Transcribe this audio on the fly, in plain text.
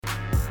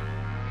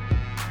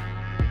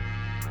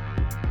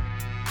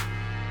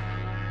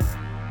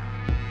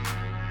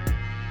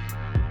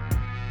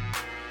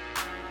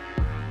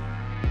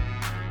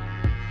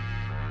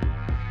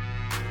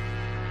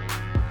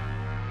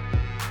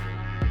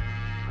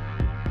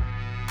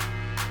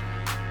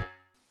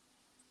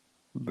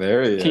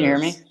There he Can you hear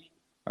me? is.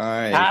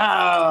 Hi,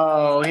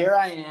 Oh, here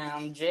I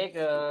am,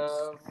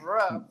 Jacob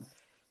Rupp.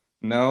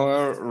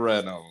 Noah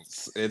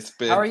Reynolds. It's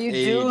How are been you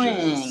doing?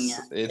 ages.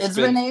 It's It's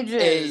been been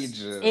ages.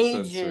 ages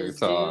since we Ages, dude.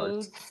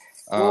 talked.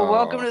 Well,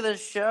 welcome Oh, to the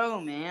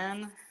show,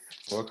 man.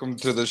 welcome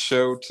to the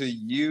show to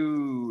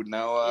you,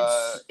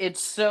 Noah.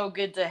 It's so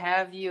good to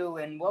have you,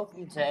 and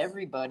welcome to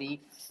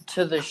everybody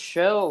to the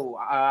show.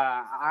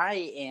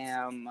 I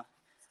am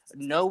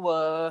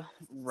Noah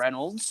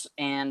Reynolds,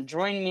 and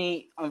joining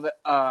me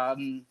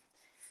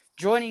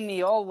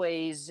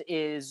always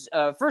is,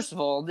 first of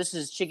all, this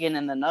is Chicken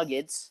and the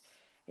Nuggets,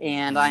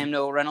 and I Mhm. am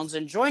Noah Reynolds.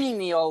 And joining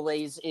me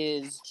always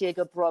is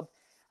Jacob Rupp.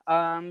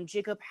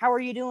 Jacob, how are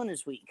you doing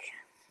this week?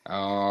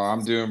 Oh,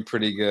 I'm doing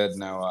pretty good,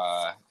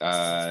 Noah.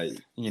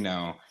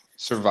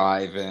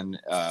 Surviving,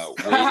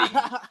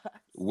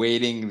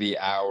 waiting the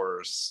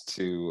hours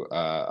to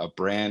a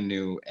brand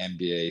new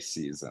NBA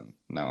season,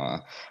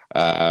 Noah.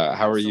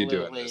 How are you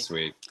doing Absolutely. this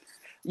week?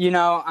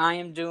 I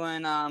am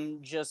doing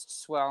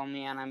just swell,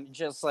 man. I'm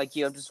just like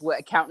you. I'm just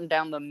counting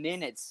down the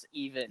minutes,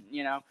 even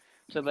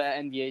till the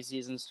NBA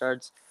season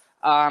starts.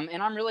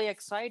 And I'm really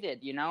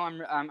excited.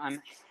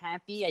 I'm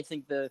happy. I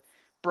think the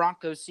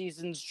Broncos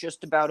season's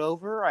just about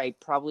over. I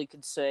probably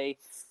could say,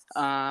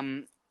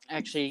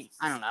 actually,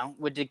 I don't know.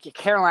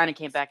 Carolina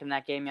came back in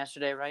that game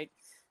yesterday, right?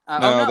 Oh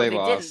No, no, they they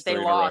didn't. lost They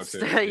three in a row lost.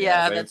 too. Yeah,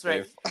 Yeah, they that's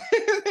right.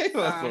 they they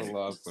Um,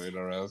 lost three in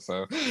a row.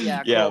 So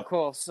yeah, yeah,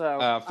 cool.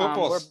 So,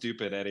 football's we're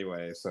stupid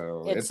anyway,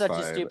 so it's it's such a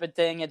fine. stupid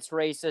thing. It's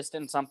racist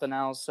and something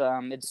else.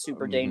 It's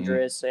super Hmm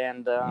dangerous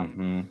and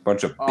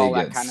Bunch of all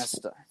that kind of bigots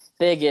stuff.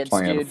 Bigots,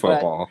 playing dude.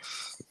 But football.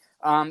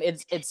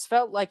 it's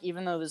felt like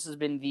even though this has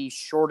been the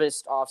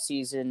shortest off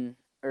season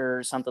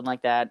or something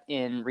like that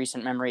in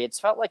recent memory, it's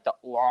felt like the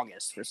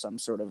longest for some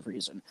sort of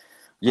reason.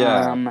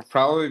 Yeah, Um,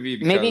 probably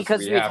Maybe because because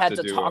we we've have had to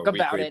to do a talk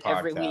about weekly it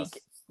every podcast.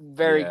 week.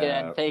 Very Yeah.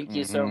 good. Thank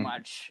you so hmm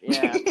much.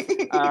 Yeah.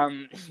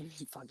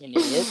 Fucking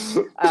idiot.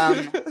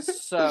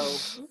 So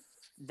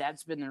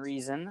that's been the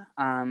reason.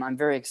 I'm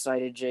very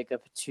excited,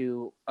 Jacob,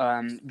 to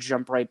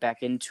jump right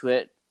back into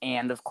it.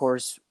 And of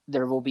course,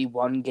 there will be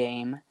one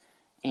game,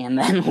 and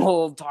then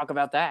we'll talk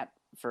about that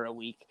for a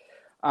week.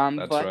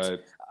 That's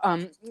But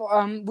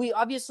right. we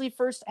obviously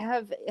first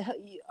have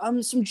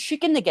some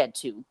chicken to get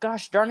to.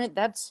 Gosh darn it,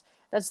 that's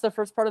the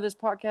first part of this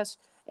podcast.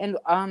 And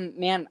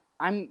man,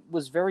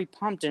 was very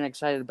pumped and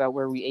excited about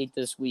where we ate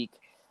this week.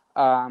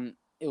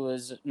 It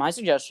was my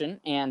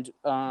suggestion, and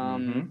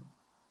hmm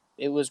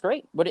it was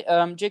great. But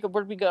Jacob,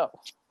 where did we go?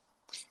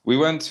 We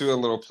went to a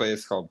little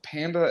place called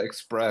Panda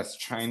Express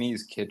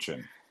Chinese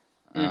Kitchen.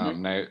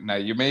 Mm-hmm. Now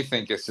you may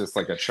think it's just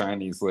like a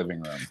Chinese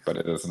living room, but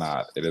it is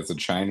not. It is a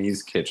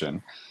Chinese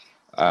kitchen.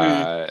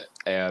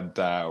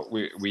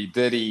 Mm-hmm. We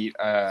did eat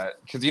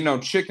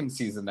because chicken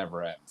season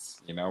never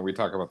ends. We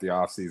talk about the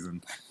off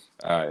season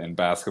in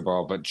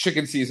basketball, but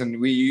chicken season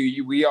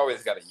we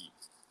always got to eat.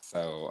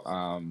 So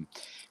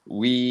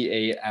we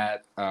ate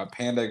at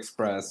Panda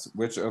Express,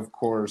 which of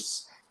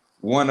course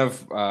one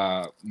of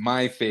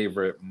my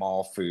favorite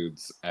mall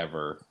foods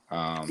ever.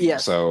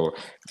 Yes. So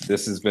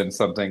this has been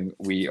something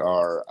we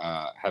are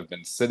have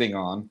been sitting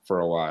on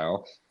for a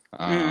while.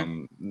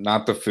 Mm-hmm.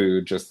 Not the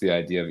food, just the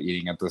idea of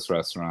eating at this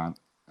restaurant.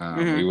 We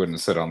Mm-hmm. wouldn't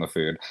sit on the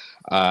food.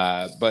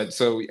 But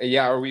so,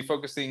 yeah, are we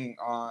focusing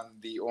on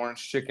the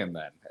orange chicken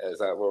then? Is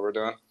that what we're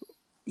doing?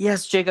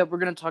 Yes, Jacob, we're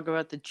going to talk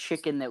about the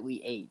chicken that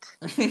we ate.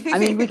 I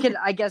mean, we could,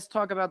 I guess,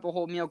 talk about the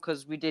whole meal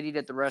because we did eat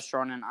at the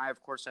restaurant, and I,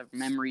 of course, have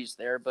memories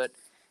there. But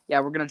yeah,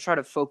 we're going to try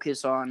to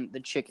focus on the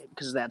chicken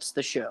because that's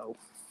the show.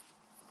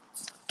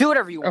 Do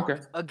whatever you want, Okay. All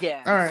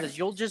again, right. because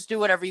you'll just do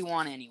whatever you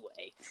want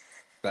anyway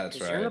That's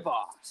because you're the right.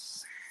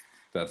 boss.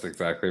 That's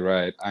exactly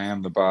right. I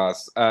am the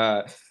boss.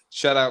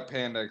 Shout out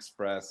Panda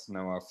Express,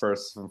 Noah,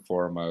 first and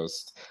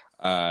foremost.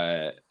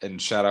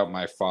 And shout out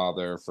my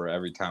father for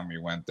every time we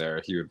went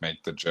there, he would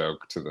make the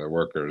joke to the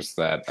workers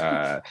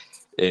that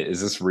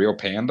is this real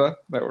panda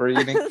that we're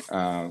eating?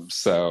 Uh,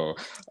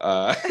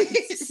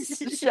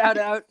 Shout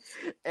out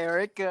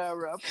Eric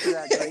Rupp for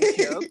that great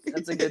joke.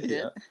 That's a good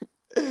yeah,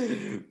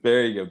 bit.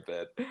 very good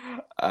bit.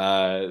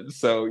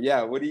 So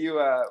yeah, what do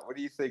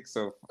you think?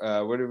 So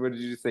what did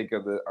you think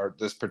of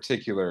this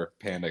particular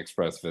Panda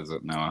Express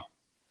visit, Noah?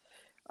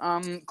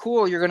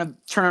 Cool. You're gonna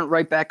turn it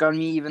right back on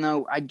me, even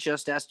though I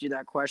just asked you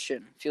that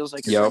question. Feels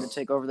like you're trying Yep. to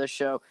take over the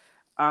show.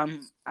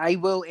 I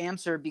will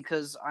answer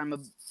because I'm a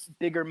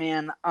bigger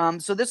man.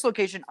 So this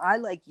location, I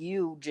like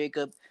you,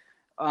 Jacob,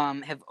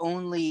 have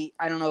only.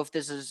 I don't know if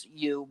this is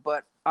you,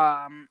 but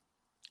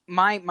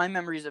my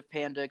memories of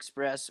Panda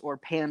Express or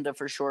Panda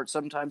for short.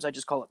 Sometimes I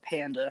just call it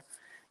Panda.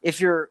 If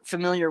you're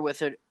familiar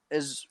with it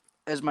as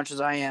much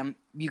as I am,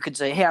 you could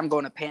say, "Hey, I'm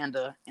going to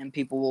Panda," and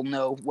people will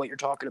know what you're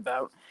talking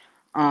about.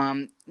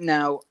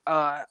 Now,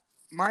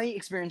 my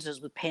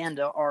experiences with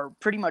Panda are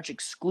pretty much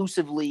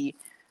exclusively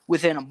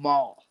within a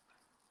mall.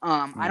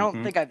 I don't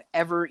hmm think I've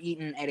ever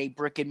eaten at a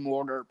brick and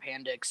mortar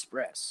Panda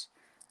Express.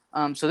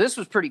 So this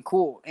was pretty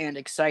cool and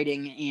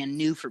exciting and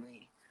new for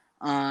me.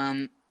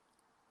 Um,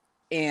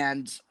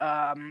 and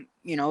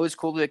it was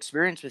cool to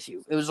experience with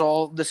you. It was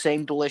all the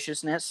same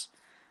deliciousness.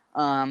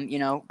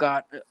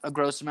 Got a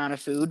gross amount of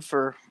food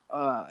for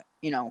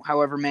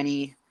however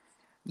many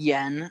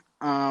yen,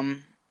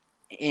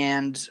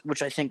 and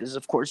which I think is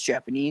of course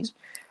Japanese.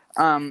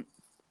 Um,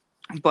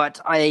 but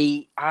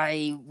I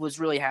was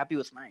really happy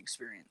with my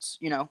experience.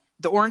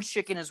 The orange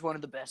chicken is one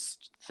of the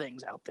best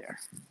things out there.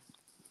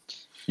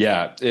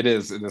 Yeah, it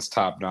is. It is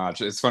top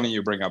notch. It's funny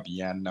you bring up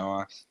yen,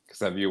 Noah, because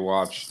have you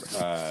watched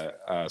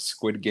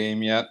Squid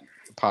Game yet?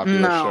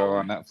 Popular show No,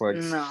 on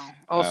Netflix. no.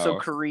 Also Oh,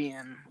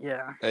 Korean.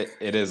 Yeah.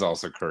 it is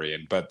also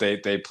Korean, but they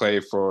play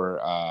for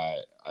a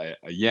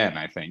yen,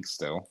 I think.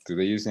 Still, do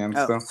they use yen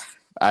Oh, still?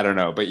 I don't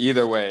know, but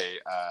either way,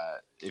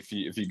 if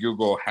you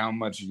Google how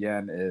much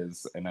yen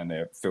is, and then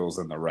it fills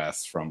in the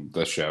rest from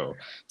the show.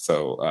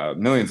 So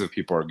millions of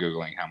people are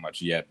googling how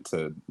much yen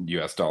to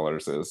U.S.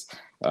 dollars is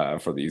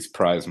for these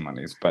prize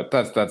monies. But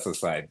that's a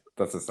side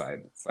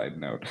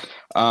note.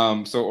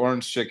 So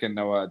orange chicken,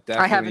 Noah,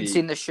 I haven't definitely.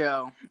 seen the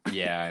show.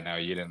 Yeah, I know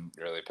you didn't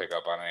really pick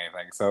up on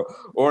anything. So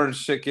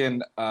orange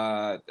chicken,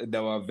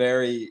 Noah,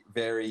 very,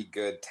 very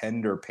good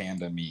tender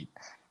panda meat.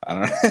 I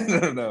don't, I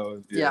don't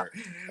know if Yeah,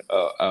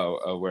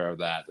 you're aware of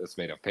that. It's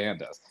made of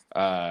pandas.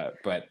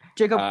 But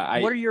Jacob, what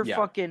I are your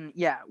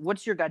yeah,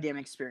 what's your goddamn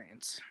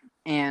experience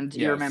and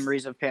your yes.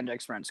 memories of Panda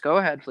Express? Go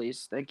ahead,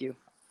 please. Thank you.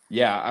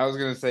 Yeah, I was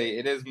gonna say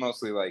it is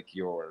mostly like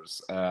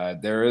yours.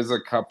 There is a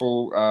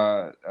couple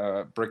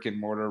brick and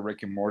mortar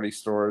Rick and Morty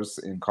stores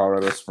in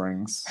Colorado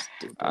Springs.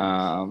 Stupid.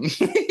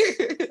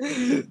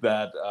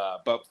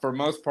 But for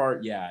most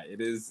part, yeah,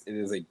 it is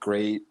a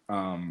great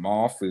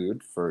mall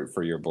food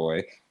for your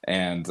boy,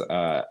 and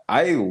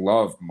I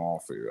love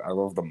mall food. I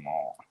love the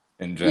mall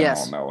in general,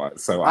 Yes, Noah.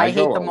 So I I hate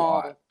go a them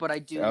lot. all, but I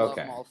do love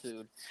Okay, mall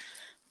food.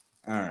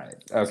 all right,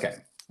 okay.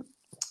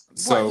 What?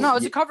 So No,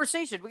 it's a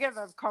conversation. We gotta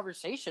have a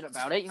conversation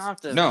about it. You don't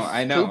have to no,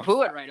 I know.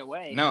 poo-poo it right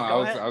away. No, I Go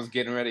was ahead. I was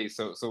getting ready.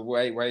 So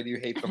why do you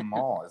hate the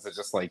mall? Is it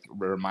just like a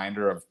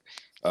reminder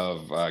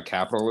of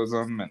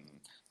capitalism and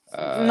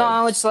uh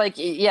No, it's like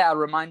a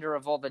reminder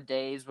of all the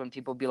days when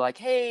people be like,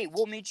 "Hey,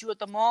 we'll meet you at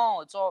the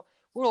mall.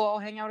 We'll all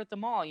hang out at the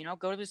mall.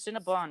 Go to the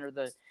Cinnabon or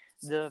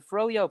the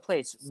Froyo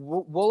place.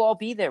 We'll all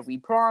be there. We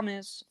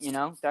promise.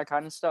 That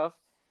kind of stuff."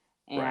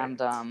 right.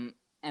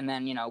 And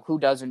then who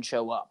doesn't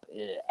show up?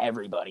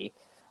 Everybody.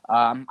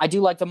 I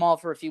do like the mall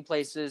for a few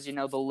places.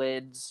 The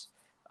lids.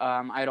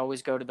 I'd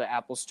always go to the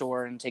Apple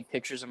store and take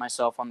pictures of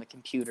myself on the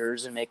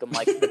computers and make them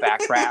like the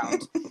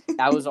background.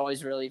 That was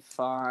always really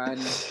fun.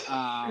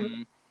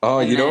 Oh,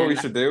 And you know what we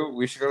then should do?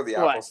 We should go to the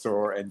Apple what?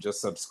 Store and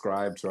just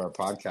subscribe to our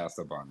podcast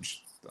a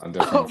bunch on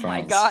Oh different my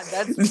phones. god,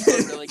 that's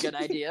a really good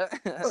idea.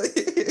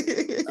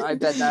 I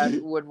bet that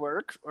would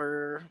work.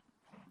 Or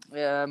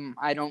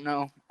I don't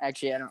know.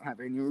 Actually, I don't have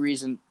any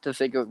reason to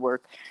think it would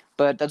work,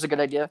 but that's a good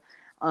idea.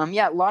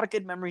 Yeah, a lot of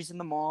good memories in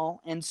the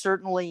mall, and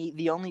certainly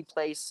the only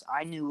place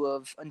I knew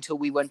of until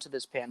we went to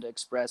this Panda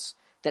Express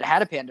that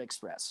had a Panda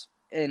Express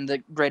in the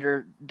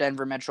greater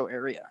Denver metro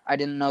area. I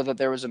didn't know that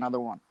there was another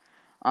one.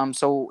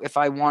 So if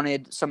I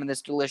wanted some of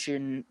this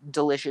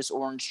delicious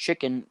orange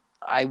chicken,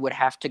 I would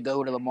have to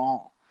go to the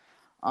mall.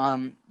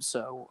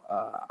 So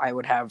I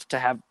would have to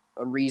have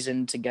a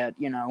reason to get,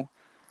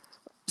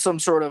 some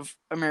sort of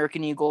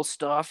American Eagle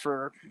stuff,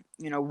 or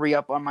re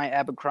up on my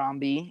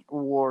Abercrombie,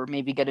 or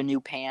maybe get a new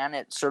pan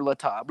at Sur La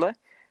Table,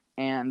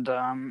 and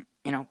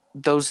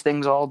those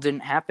things all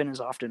didn't happen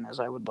as often as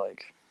I would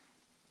like.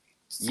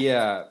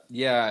 Yeah,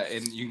 yeah,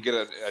 and you can get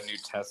a new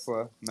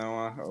Tesla,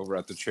 Noah, over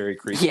at the Cherry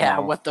Creek Yeah,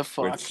 Mall, what the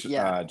fuck? which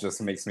Yeah,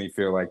 just makes me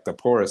feel like the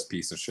poorest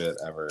piece of shit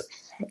ever.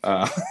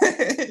 yeah.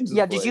 Just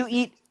Did like you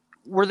eat?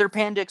 Were there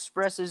Panda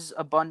Expresses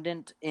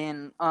abundant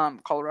in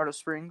Colorado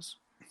Springs?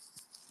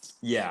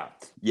 yeah,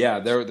 yeah,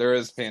 there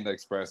is Panda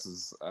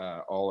Expresses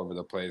all over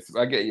the place.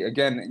 Like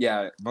again,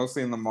 yeah,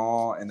 mostly in the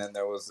mall, and then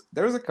there was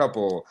a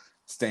couple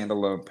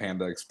standalone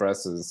Panda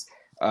Expresses.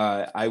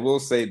 I will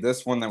say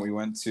this one that we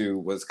went to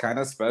was kind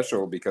of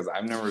special because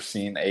I've never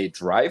seen a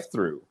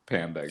drive-through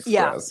Panda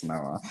Yeah, Express,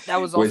 Noah, that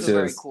was which also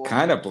very is cool.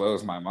 kind of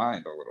blows my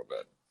mind a little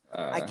bit.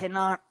 I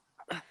cannot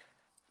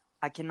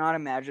I cannot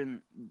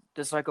imagine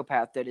the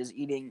psychopath that is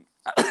eating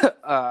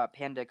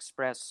Panda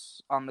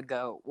Express on the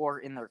go or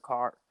in their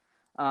car.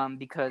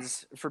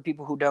 Because for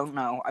people who don't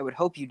know, I would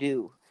hope you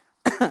do.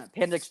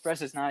 Panda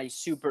Express is not a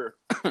super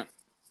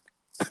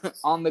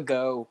on the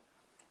go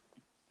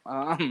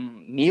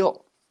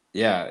meal.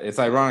 Yeah, it's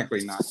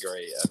ironically not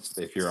great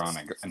if you're on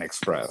an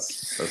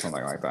express or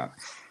something like that.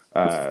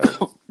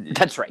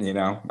 That's right.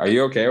 Are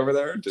you okay over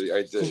there?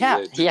 Yeah,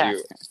 Did yeah.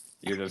 you?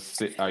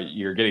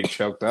 You're getting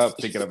choked up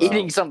thinking Eating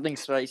about something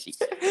spicy.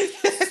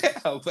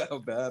 how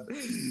bad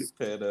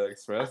Panda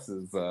Express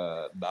is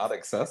not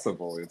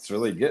accessible. It's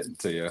really getting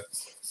to you.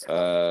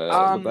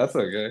 But that's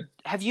okay.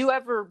 Have you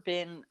ever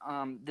been?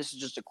 This is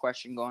just a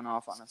question going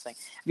off on a thing.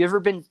 Have you ever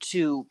been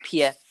to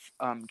PF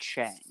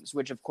Chang's,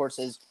 which of course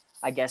is,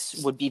 I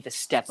guess, would be the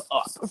step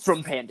up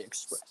from Panda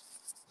Express?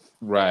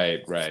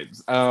 Right, right.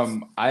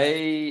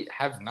 I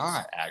have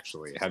not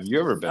actually. Have you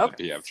ever been to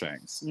Okay. PF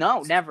Chang's?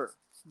 No, never.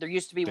 There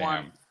used to be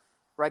one Damn.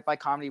 right by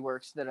Comedy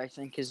Works that I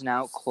think is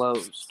now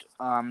closed.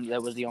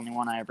 That was the only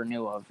one I ever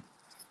knew of.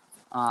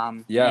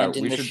 Yeah, And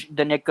in we should.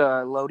 the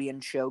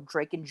Nickelodeon show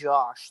Drake and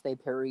Josh, they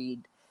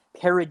parodied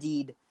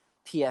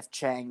P.F.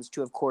 Chang's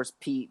to, of course,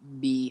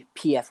 be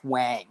P.F.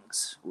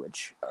 Wang's,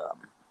 which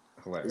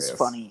is Hilarious.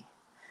 funny.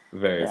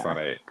 Very Yeah,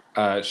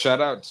 funny.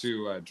 Shout out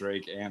to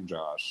Drake and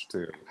Josh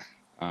too.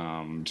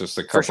 Just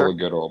a for couple sure. of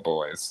good old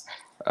boys.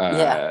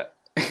 Yeah,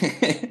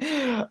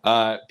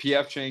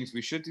 PF Chang's.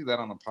 We should do that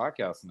on the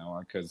podcast,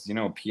 Noah, because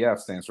PF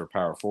stands for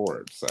power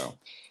forward. So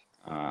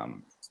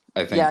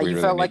I think yeah. we You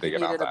really felt need like to you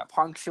get on needed to that.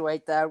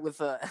 punctuate that with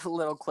a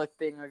little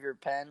clipping of your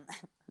pen.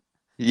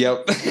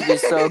 Yep. It's gonna be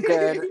so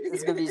good.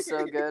 It's gonna be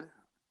so good.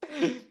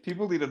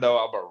 People need to know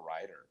I'm a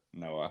writer,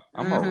 Noah.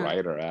 I'm a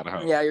writer at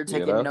home. Yeah, you're You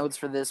taking know, notes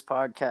for this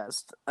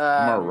podcast.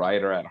 I'm a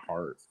writer at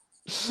heart.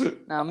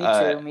 No, me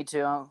uh, too. Me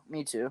too.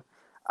 Me too.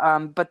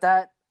 But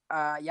that,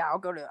 yeah, I'll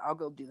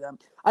go do them.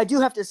 I do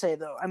have to say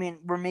though, I mean,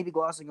 we're maybe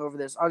glossing over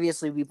this.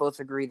 Obviously, we both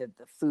agree that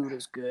the food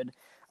is good.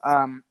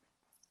 Um,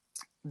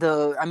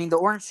 the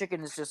orange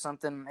chicken is just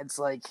something. It's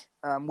like,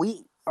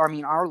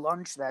 our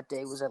lunch that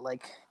day was at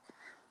like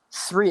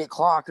 3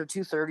 o'clock or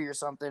 2:30 or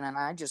something, and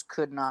I just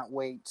could not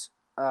wait,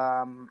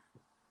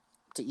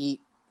 to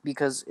eat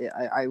because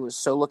I was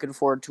so looking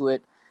forward to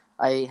it.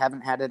 I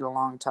haven't had it in a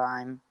long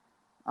time.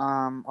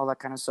 All that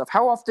kind of stuff.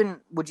 How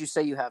often would you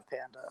say you have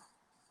Panda?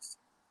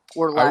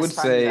 Or I would last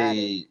time you had it,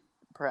 say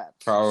perhaps?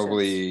 Since.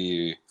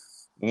 probably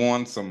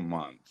once a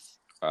month.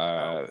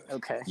 Oh,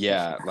 okay.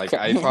 Yeah, like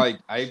Okay.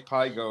 I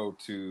probably go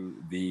to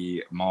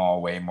the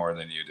mall way more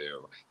than you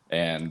do,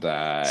 and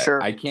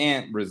Sure. I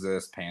can't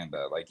resist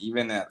Panda. Like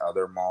even at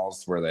other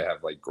malls where they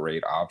have like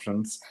great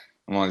options,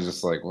 I'm always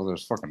just like, well,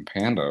 there's fucking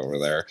Panda over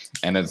there,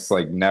 and it's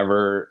like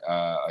never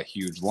a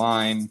huge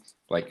line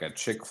like a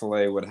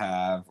Chick-fil-A would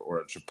have or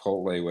a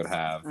Chipotle would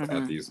have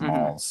at these Mm-hmm. Mm-hmm.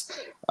 malls.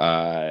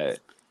 Uh,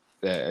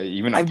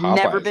 Even a I've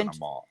never Popeyes in been. a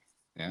mall.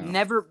 Yeah.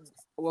 Never.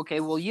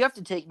 Okay, well, you have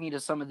to take me to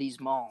some of these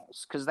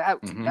malls because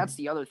that's Hmm.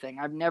 the other thing.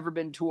 I've never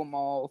been to a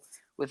mall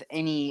with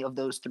any of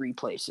those three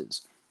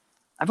places.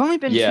 I've only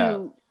been Yeah.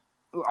 to.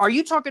 Are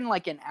you talking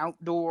like an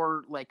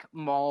outdoor like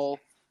mall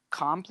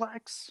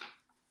complex?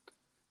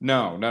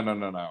 No, no, no,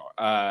 no, no.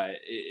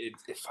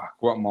 Fuck.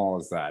 What mall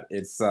is that?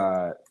 It's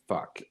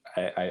fuck.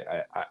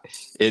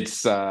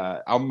 It's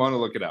I'm gonna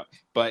look it up,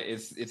 but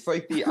it's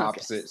like the Okay.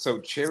 opposite. So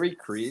Cherry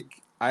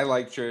Creek, I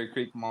like Cherry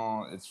Creek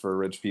Mall. It's for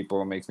rich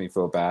people. It makes me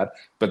feel bad,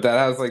 but that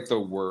has like the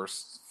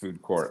worst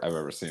food court I've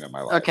ever seen in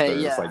my life. Okay,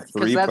 There's yeah, like because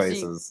three that's the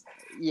places.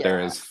 There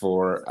yeah. is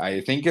four.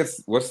 I think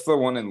it's what's the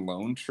one in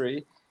Lone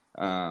Tree?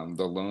 The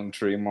Lone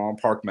Tree Mall,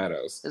 Park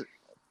Meadows.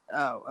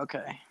 Oh,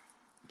 okay.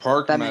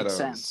 Park That makes Meadows.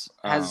 sense.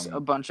 Has a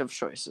bunch of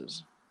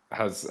choices.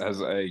 Has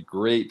a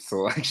great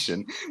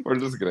selection. We're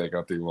just gonna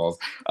go through walls.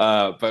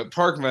 But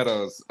Park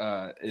Meadows,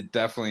 it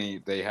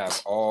definitely they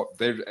have all.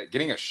 They're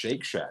getting a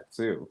Shake Shack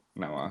too.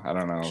 Noah, I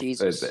don't know.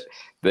 Jesus.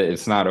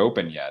 It's not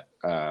open yet,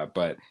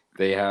 but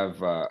they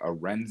have a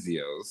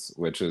Renzio's,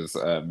 which is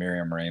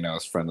Miriam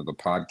Moreno's friend of the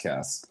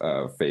podcast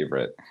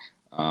favorite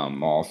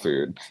mall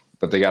food.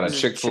 But they got a This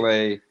is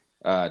Chick-fil-A,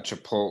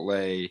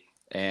 Chipotle,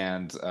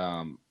 and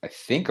I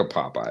think a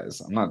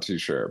Popeyes. I'm not too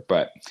sure,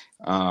 but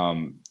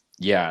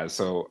yeah.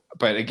 So,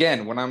 but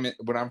again, when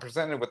I'm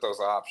presented with those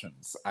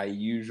options, I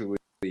usually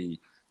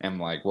am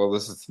like, well,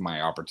 this is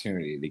my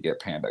opportunity to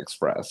get Panda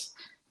Express,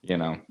 you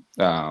know.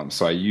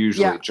 So I yeah.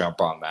 usually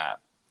jump on that.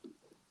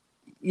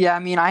 Yeah, I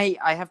mean, I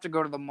have to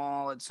go to the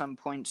mall at some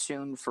point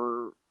soon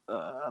for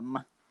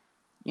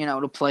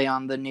to play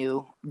on the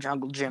new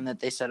jungle gym that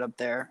they set up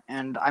there,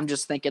 and I'm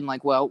just thinking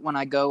like, well, when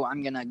I go,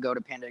 I'm gonna go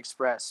to Panda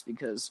Express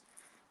because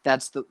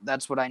that's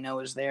what I know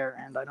is there,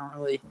 and I don't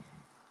really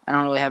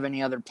have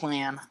any other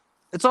plan.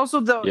 It's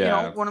also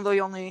Yeah. one of the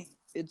only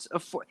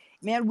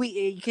man,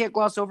 you can't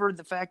gloss over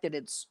the fact that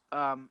it's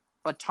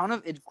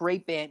it's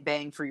great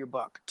bang for your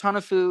buck, ton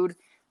of food,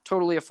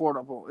 totally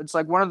affordable. It's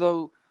like one of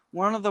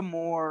the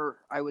more,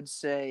 I would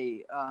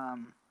say,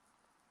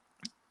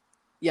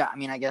 yeah, I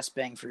mean, I guess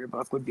bang for your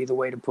buck would be the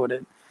way to put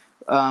it.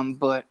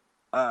 But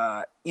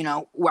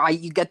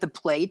you get the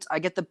plate. I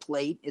get the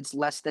plate. It's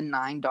less than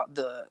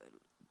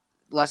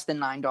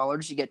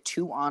 $9. You get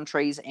two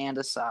entrees and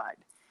a side.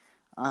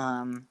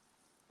 And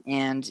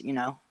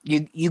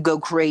you go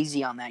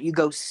crazy on that. You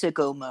go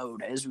sicko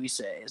mode, as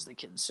the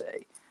kids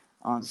say,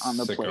 on the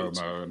Sicko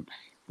plate. mode.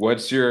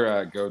 What's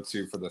your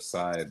go-to for the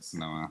sides,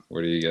 Noah? What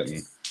are you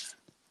getting?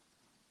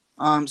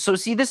 So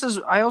see, this is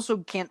I also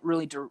can't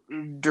really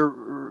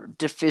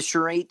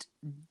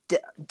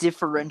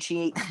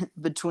differentiate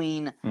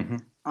between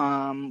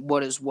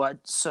what is what.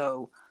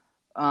 So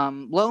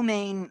lo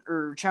mein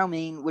or chow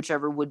mein,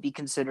 whichever would be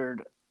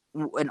considered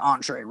an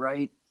entree,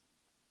 right?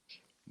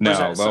 Or is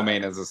that No, a lo side?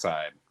 mein is a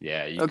side.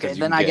 Yeah, Okay, because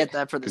then I get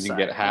that for the you can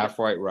get side. I get half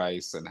white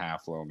rice and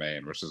half lo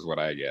mein, which is what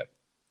I get.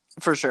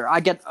 for sure. I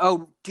get.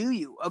 Oh, do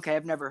you? Okay,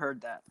 I've never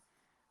heard that.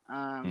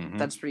 Hmm.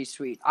 That's pretty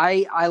sweet.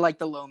 I like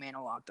the lo mein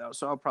a lot though,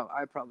 so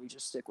I probably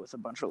just stick with a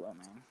bunch of lo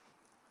mein.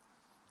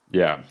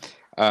 Yeah.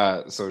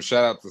 So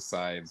shout out the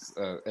sides.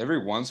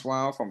 Every once in a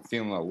while, if I'm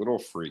feeling a little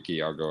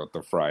freaky, I'll go with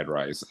the fried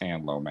rice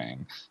and lo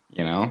mein.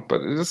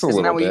 But just a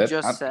Isn't that little what you bit.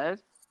 just said?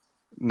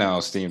 No,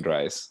 steamed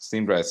rice.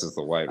 Steamed rice is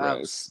the white Oh,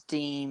 rice.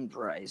 steamed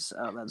rice.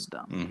 Oh, that's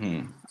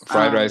dumb.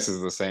 Fried rice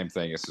is the same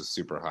thing. It's just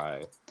super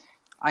high.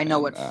 I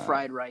know And what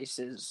fried rice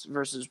is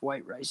versus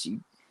white rice,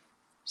 you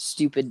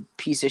stupid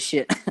piece of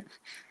shit.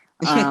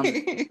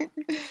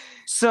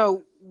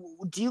 So,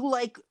 do you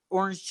like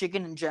orange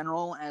chicken in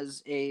general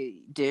as a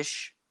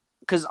dish?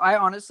 Because I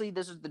honestly,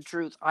 this is the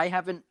truth. I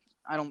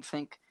don't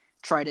think,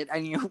 tried it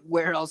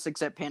anywhere else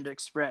except Panda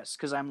Express.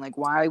 Because I'm like,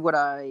 why would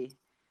I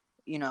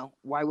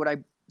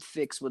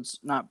fix what's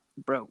not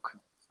broke?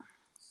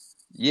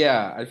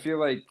 Yeah, I feel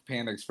like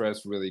Panda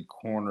Express really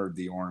cornered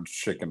the orange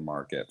chicken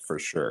market for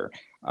sure.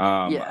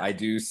 Yeah. I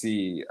do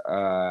see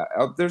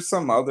there's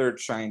some other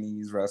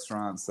Chinese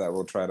restaurants that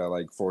will try to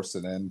like force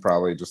it in,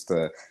 probably just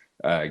to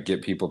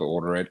get people to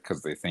order it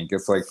because they think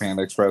it's like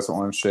Panda Express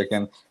orange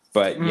chicken.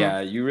 But Mm. yeah,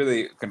 you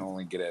really can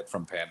only get it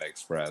from Panda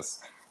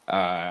Express.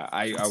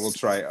 I will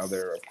try of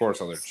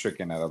course, other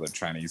chicken at other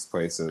Chinese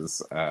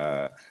places.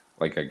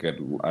 Like a good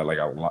like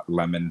a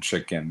lemon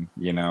chicken,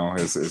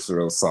 is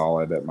real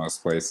solid at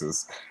most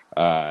places.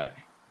 Uh,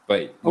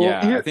 but Well,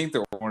 yeah, I here, think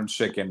the orange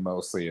chicken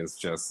mostly is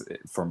just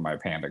from my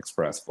Panda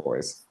Express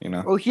boys.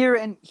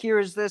 here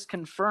is this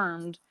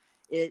confirmed.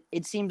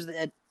 It seems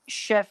that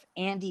Chef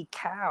Andy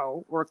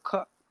Kao or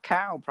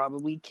Kao,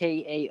 probably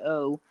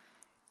Kao,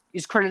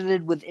 is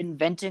credited with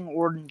inventing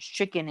orange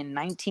chicken in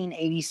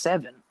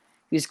 1987.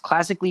 He was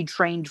classically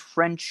trained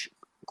French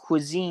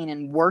cuisine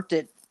and worked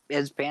it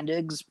as Panda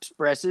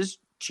Express's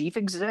chief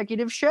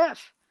executive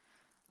chef.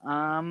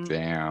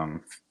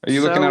 Damn. Are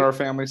you looking at So our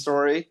family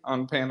story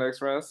on Panda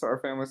Express? Our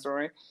family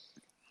story?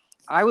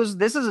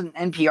 this is an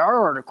NPR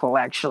article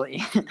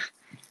actually.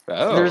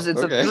 Oh, It's a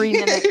okay. 3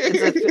 minute.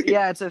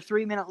 It's a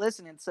 3 minute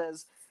listen. It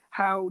says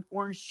how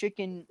orange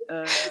chicken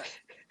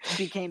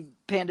became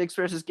Panda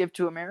Express's gift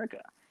to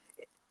America.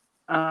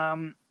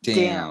 Damn.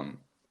 Damn.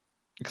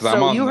 Because I'm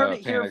So on you heard the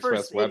it here Panda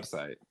first. Express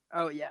website.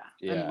 Oh yeah.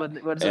 And Yeah. what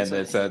does it And say?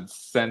 it said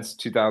since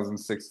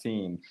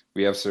 2016,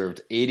 we have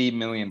served 80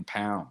 million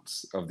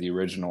pounds of the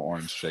original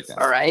orange chicken.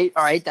 All right.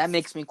 That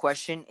makes me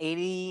question.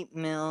 80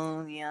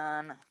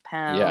 million Yeah.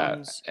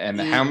 pounds And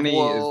how many is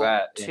equal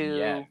that in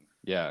yen? to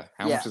Yeah.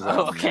 How yeah. much is that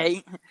Oh, in yen?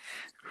 okay.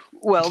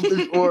 Well,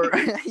 or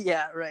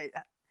yeah, right.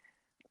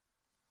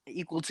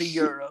 Equal to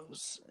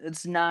euros.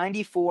 It's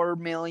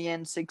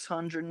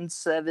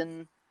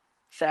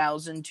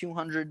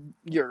 94,607,200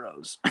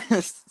 euros.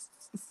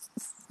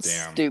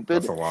 Damn, Stupid.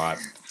 that's a lot.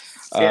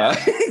 Yeah.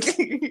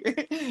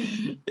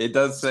 It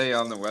does say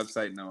on the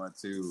website, Noah,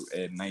 too,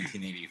 in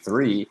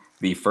 1983,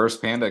 the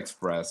first Panda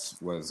Express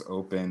was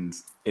opened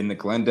in the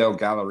Glendale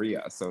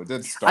Galleria. So it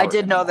did I start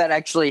did in a know that mall.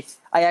 actually.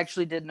 I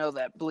actually did know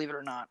that, believe it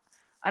or not.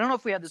 I don't know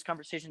if we had this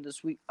conversation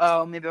this week.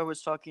 Oh, maybe I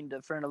was talking to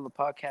a friend of the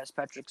podcast,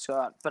 Patrick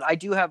Scott. But I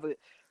do have a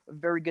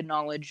very good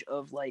knowledge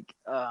of like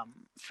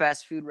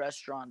fast food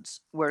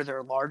restaurants where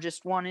their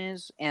largest one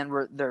is and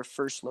where their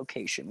first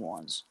location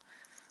was.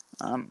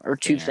 Are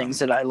two things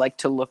Damn. that I like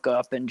to look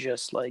up and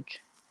just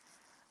like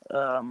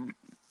um,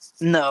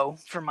 know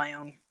for my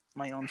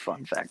own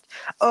fun fact.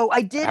 Oh,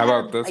 I did How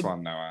about have this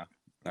one, Noah?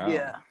 No,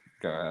 yeah.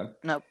 go ahead.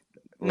 No,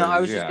 no, What I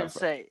did was you just gonna have?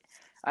 say,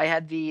 I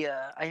had the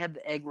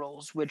egg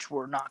rolls, which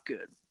were not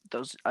good.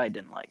 Those I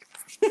didn't like.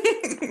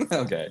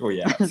 Okay. Well,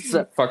 yeah.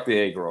 So Fuck the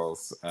egg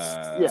rolls.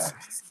 yeah, those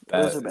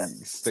That are bad.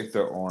 stick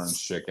to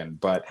orange chicken.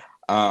 But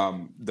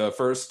the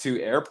first two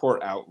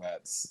airport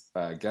outlets,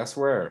 guess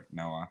where,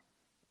 Noah?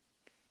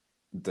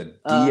 The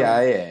Um,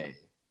 DIA.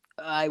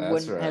 I That's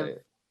wouldn't have right.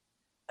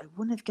 I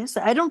wouldn't have guessed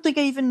that. I don't think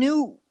I even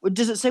knew.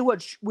 Does it say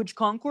which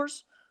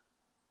concourse?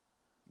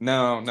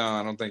 No,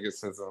 I don't think it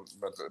says,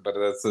 but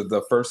that's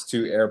the first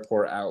two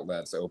airport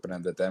outlets opened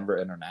at the Denver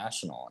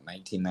International in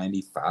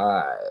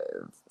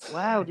 1995,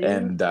 Wow, dude.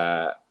 and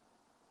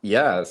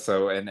yeah,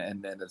 so and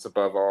it's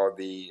above all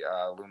the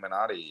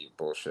Illuminati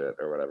bullshit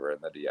or whatever in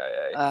the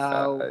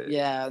DIA.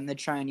 Yeah, and the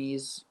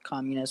Chinese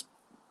Communist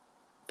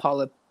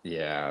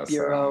Yeah, so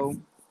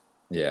Politburo.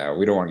 yeah,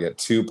 we don't want to get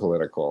too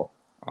political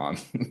on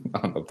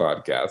on the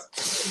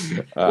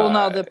podcast. Well,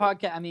 no, the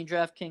podcast. I mean,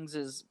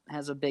 DraftKings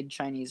has a big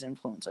Chinese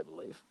influence, I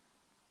believe.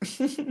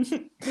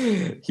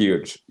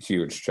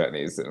 Huge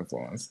Chinese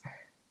influence.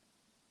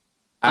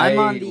 I'm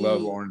on I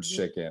love orange the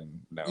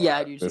chicken, yeah,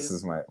 I Noah. do This too.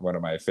 is one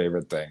of my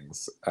favorite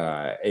things.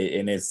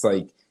 And it's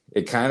like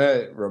it kind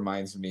of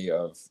reminds me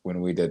of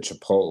when we did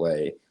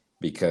Chipotle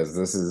because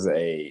this is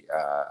a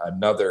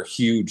another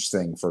huge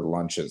thing for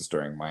lunches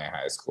during my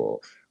high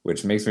school,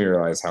 which makes me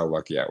realize how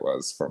lucky I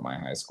was for my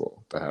high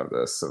school to have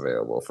this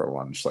available for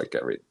lunch like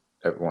every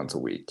once a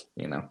week.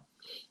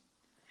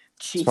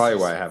 It's probably why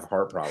Jesus. I have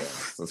heart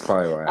problems. That's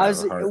probably why I I have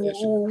was a heart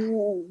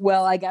issue.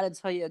 well. I gotta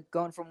tell you,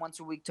 going from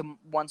once a week to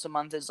once a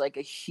month is like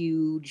a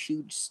huge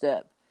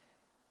step.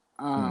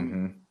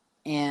 Hmm.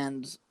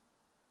 And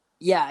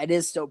yeah, it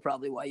is still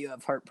probably why you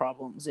have heart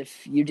problems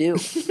if you do,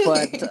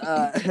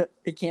 but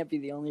it can't be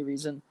the only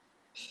reason.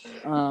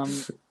 Um,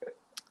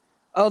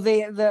 oh,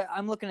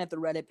 I'm looking at the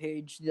Reddit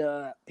page,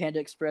 the Panda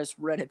Express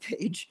Reddit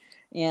page,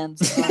 And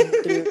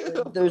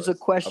there's a I'm already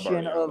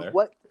question on of there.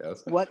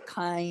 Yes. what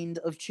kind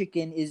of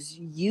chicken is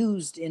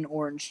used in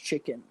orange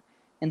chicken,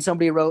 and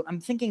somebody wrote, "I'm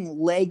thinking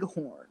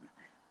leghorn."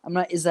 I'm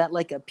not. Is that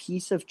like a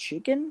piece of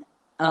chicken?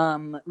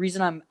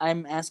 Reason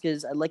I'm asking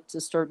is I'd like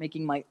to start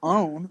making my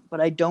own, but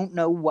I don't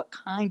know what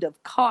kind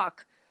of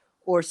cock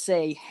or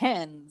say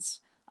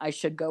hens I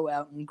should go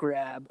out and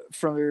grab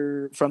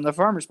from the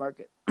farmers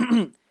market.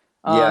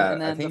 Yeah,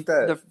 And then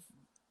the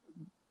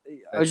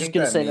I I was just think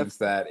gonna that say means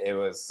that it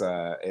was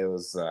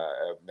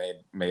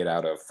made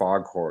out of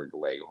foghorn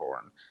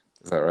leghorn.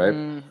 Is that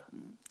right?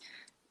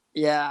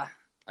 yeah.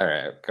 All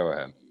right, go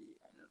ahead.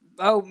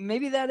 Oh,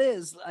 maybe that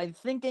is. I'm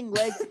thinking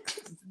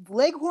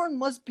leghorn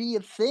must be a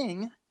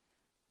thing,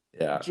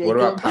 Yeah. What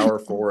about Jacob. power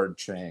forward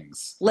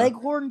Changs? Huh?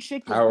 Leghorn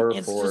chicken. Power It's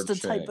just forward a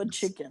type of Changs.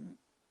 chicken.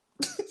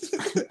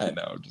 I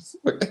know. Just.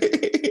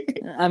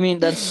 I mean,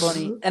 that's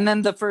funny. And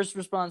then the first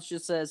response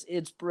just says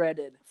it's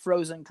breaded,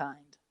 frozen kind.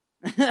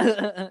 We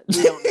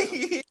don't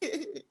know.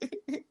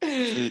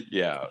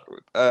 Yeah.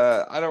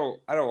 I don't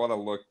want to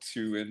look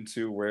too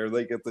into where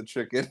they get the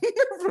chicken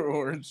for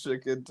orange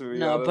chicken, to be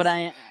No, but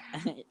honest.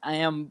 I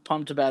am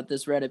pumped about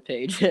this Reddit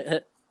page.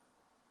 That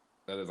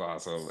is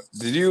awesome.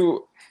 Did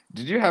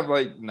you have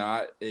like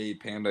not a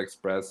Panda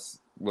Express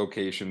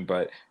location,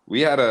 but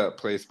we had a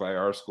place by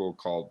our school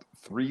called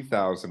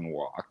 3000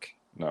 Walk,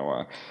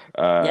 Noah,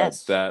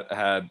 Yes. that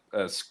had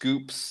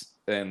scoops,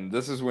 and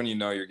this is when you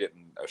know you're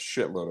getting a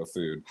shitload of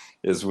food,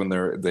 is when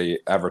they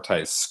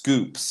advertise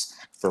scoops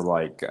for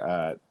like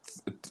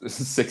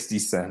 60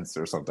 cents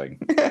or something.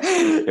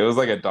 It was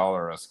like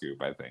 $1 a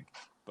scoop, I think.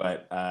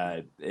 But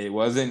it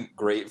wasn't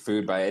great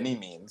food by any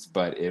means,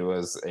 but it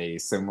was a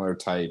similar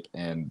type.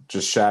 And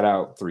just shout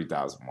out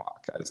 3000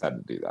 Walk. I just had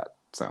to do that.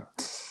 So,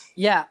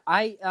 Yeah,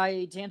 I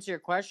to answer your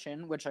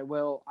question, which I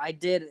will, I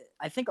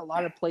think a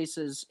lot of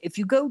places, if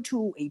you go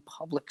to a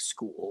public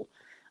school,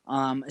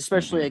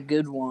 especially a mhm.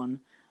 good one,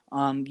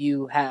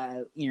 you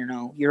have,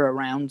 you're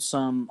around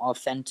some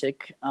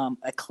authentic,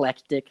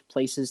 eclectic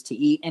places to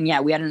eat. And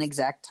yeah, we had an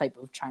exact type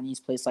of Chinese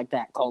place like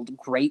that called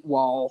Great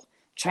Wall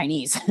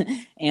Chinese.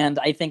 And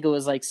I think it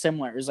was like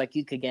similar. It was like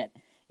you could get,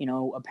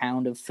 a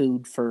pound of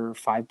food for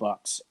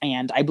 $5.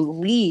 And I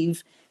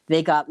believe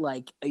they got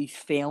like a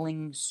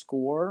failing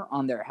score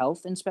on their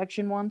health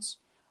inspection once,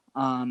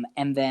 and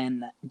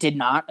then did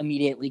not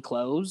immediately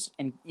close,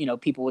 and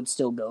people would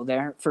still go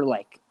there for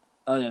like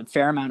a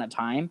fair amount of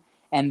time,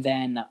 and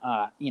then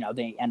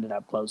they ended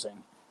up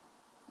closing.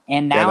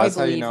 And Yeah, now I that's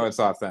how you believe, know it's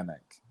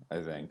authentic.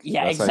 I think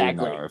yeah, that's how you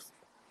know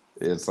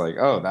exactly. if it's like,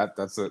 oh,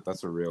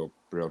 that's a real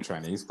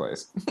Chinese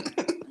place.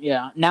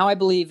 Yeah, now I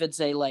believe it's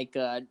a like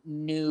a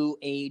new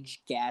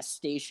age gas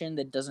station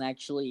that doesn't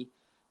actually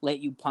let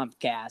you pump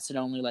gas. It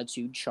only lets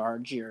you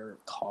charge your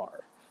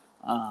car.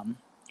 Um,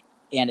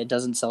 and it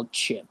doesn't sell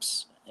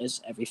chips, as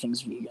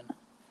everything's vegan.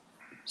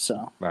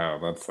 So Wow,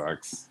 that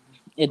sucks.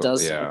 it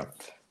does Yeah, suck.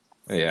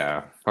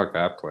 yeah. Fuck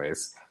that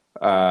place.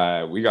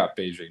 We got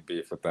Beijing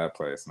beef at that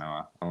place,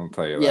 Noah. I'm gonna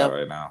tell you that Yep,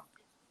 right now.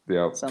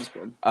 Yep. sounds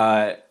good.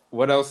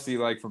 What else do you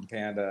like from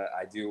Panda?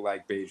 I do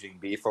like Beijing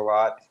beef a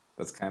lot.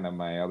 That's kind of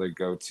my other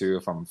go-to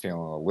if I'm feeling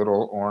a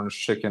little orange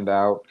chickened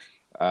out.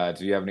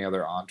 Do you have any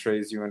other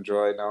entrees you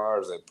enjoy, Noah, or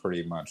is it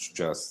pretty much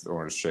just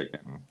orange chicken?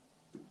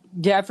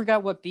 Yeah, I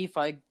forgot what beef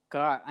I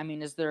got. I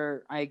mean, is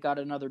there? I got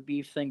another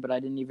beef thing, but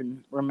I didn't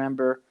even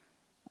remember.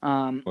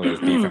 Um, Well, there's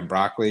beef and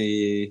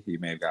broccoli. You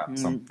may have gotten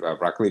some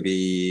broccoli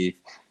beef.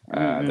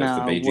 There's the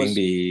no, Beijing was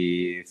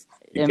beef.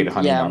 You get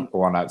honey yeah, nut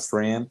walnut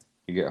shrimp.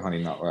 You get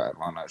honey nut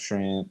walnut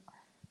shrimp.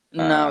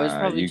 no, it was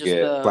probably You just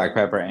get black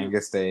pepper the.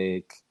 Angus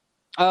steak.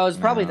 Oh, it was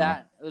probably No.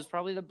 that. It was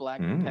probably the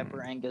black pepper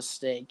Mm, Angus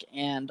steak,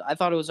 and I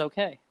thought it was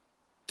okay.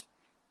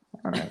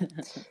 all right.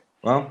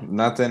 Well,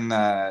 nothing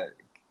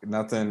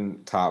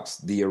tops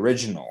the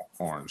original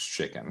orange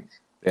chicken.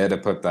 They had to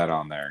put that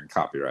on there and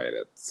copyright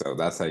it. So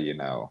that's how you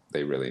know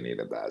they really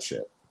needed that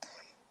shit.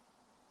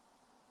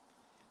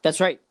 That's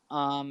right.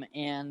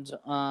 And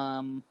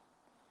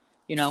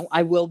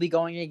I will be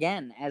going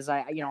again, as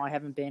I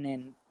haven't been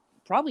in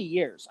probably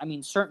years. I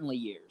mean, certainly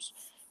years.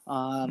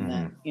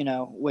 Hmm.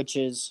 Which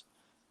is,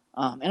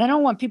 and I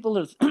don't want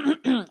people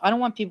to, I don't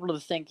want people to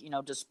think,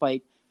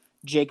 despite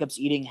Jacob's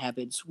eating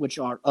habits, which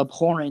are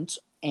abhorrent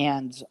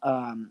and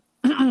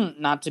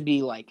not to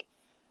be like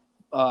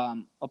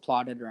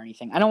applauded or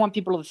anything. I don't want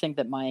people to think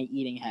that my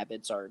eating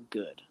habits are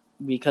good,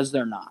 because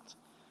they're not.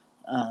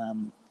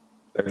 Um,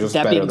 They're just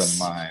that better being than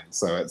mine,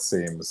 so it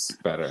seems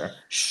better.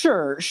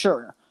 Sure,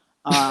 sure.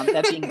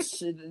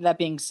 That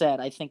being said,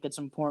 I think it's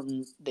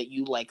important that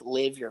you like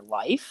live your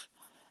life,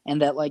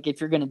 and that like if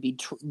you're gonna be,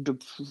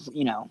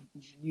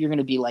 you're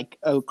gonna be like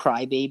oh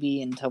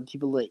crybaby and tell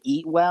people to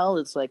eat well.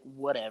 It's like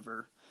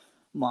whatever,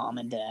 mom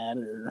and dad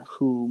or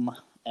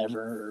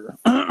whomever,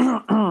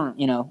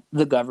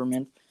 the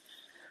government.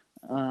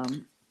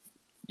 Um,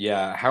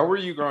 Yeah, how were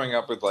you growing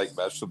up with like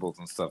vegetables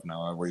and stuff,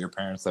 Noah? Were your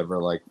parents ever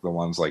like the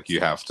ones like you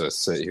have to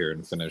sit here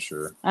and finish I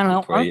don't your know.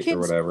 Our plate or kids,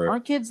 whatever? our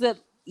kids that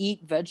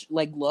eat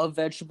love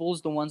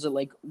vegetables, the ones that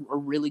like are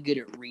really good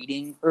at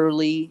reading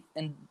early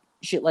and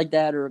shit like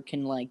that, or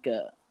can like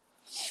They're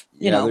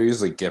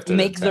usually gifted and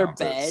make their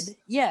talented. bed.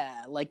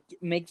 Yeah, like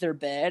make their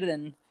bed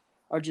and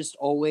are just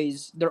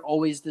always they're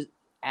always the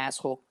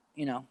asshole,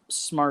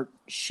 smart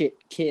shit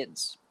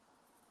kids.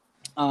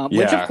 Which of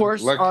Yeah,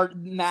 course look, are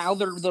now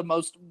they're the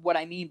most. What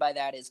I mean by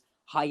that is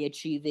high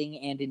achieving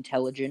and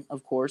intelligent,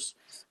 of course,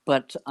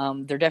 but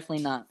they're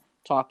definitely not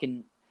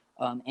talking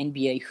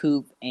NBA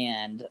hoop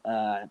and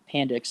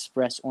Panda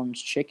Express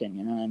orange chicken.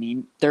 You know what I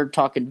mean? They're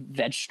talking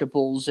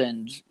vegetables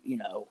and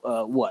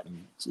what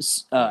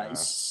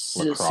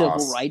civil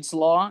lacrosse. rights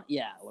law.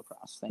 Yeah,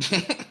 lacrosse. Thank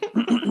you.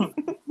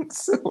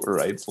 Civil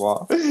rights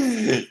law.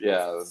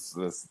 Yeah,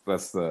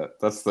 that's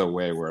the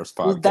way worse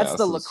Well, that's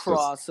the podcast. It's just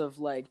lacrosse of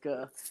like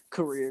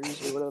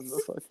careers or whatever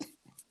the fuck.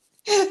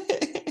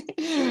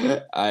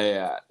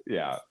 I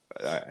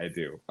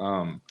do.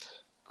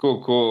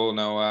 Cool,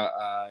 Noah.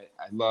 I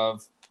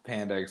love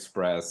Panda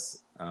Express.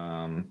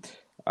 I'm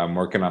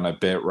working on a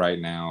bit right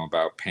now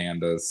about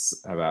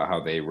pandas, about how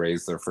they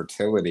raise their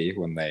fertility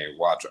when they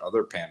watch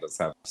other pandas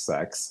have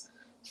sex.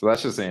 So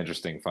that's just an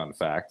interesting fun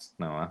fact,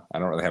 Noah. I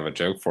don't really have a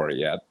joke for it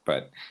yet,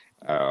 but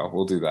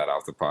we'll do that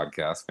off the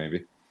podcast,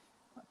 maybe.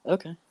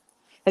 Okay.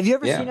 Have you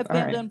ever seen Yeah, a all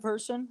panda right. in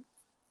person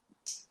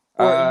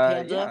or in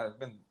Panda? Yeah, I've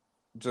been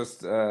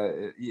just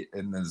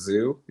in the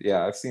zoo.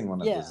 Yeah, I've seen one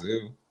at the Yeah.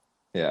 zoo.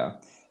 Yeah.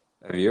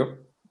 Have you?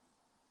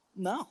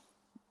 No,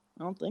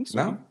 I don't think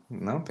so.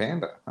 No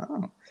panda.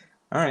 Oh.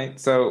 All right.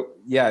 So,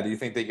 yeah, do you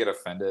think they get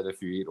offended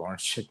if you eat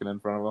orange chicken in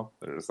front of them?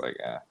 They're just like,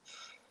 I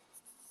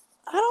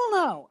don't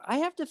know. I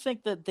have to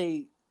think that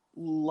they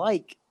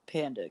like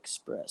Panda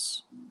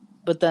Express,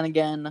 but then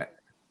again,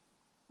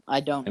 I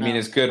don't I mean, know.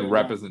 it's good Yeah.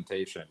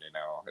 representation,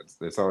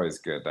 It's always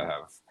good to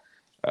have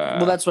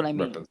Well, that's what I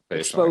mean.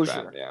 representation like that.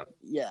 Exposure. Yeah.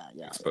 Yeah,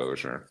 yeah.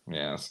 Exposure.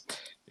 Yes.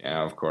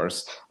 Yeah, of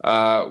course.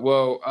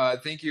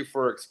 Thank you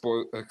for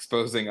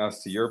exposing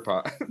us to your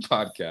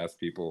podcast,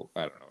 people.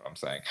 I don't know what I'm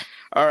saying.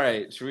 All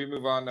right. Should we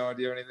move on, Noah?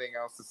 Do you have anything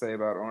else to say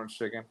about orange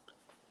chicken?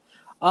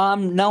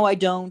 No, I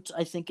don't.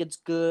 I think it's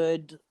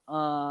good.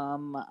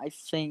 I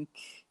think.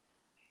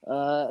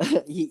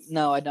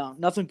 No, I don't.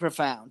 Nothing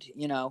profound.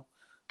 No,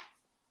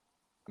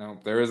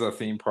 there is a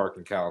theme park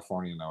in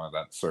California, Noah,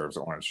 that serves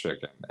orange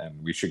chicken,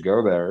 and we should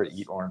go there,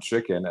 eat orange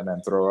chicken, and then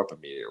throw up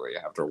immediately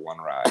after one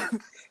ride.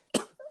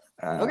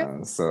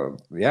 Okay. So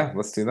yeah,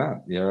 let's do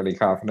that. You're already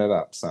coughing it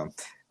up. So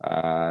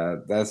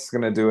that's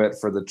gonna do it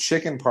for the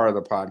chicken part of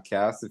the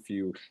podcast. If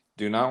you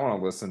do not want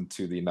to listen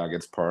to the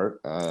nuggets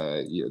part,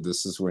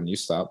 this is when you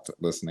stop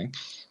listening.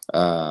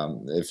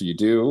 If you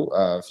do,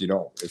 if you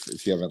don't,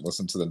 if you haven't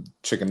listened to the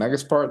chicken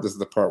nuggets part, this is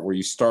the part where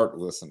you start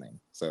listening.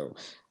 So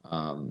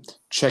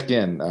check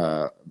in.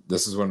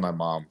 This is when my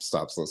mom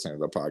stops listening to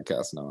the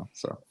podcast now.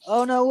 So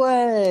Oh no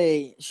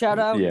way! Shout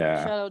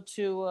yeah. out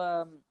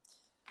to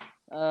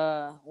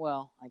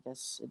well, I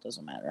guess it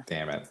doesn't matter.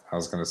 Damn it. I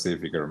was going to see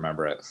if you could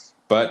remember it.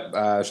 But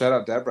shout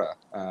out Deborah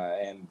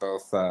and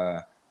both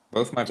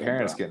my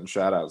parents getting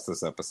shout outs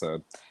this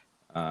episode.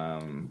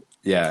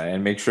 Yeah,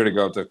 and make sure to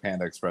go up to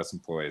Panda Express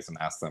employees and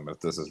ask them if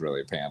this is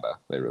really Panda.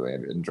 They really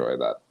enjoy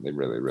that. They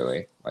really,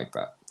 really like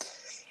that.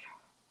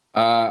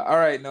 All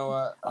right,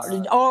 Noah.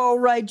 All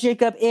right,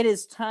 Jacob, it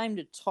is time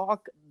to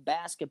talk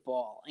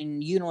basketball.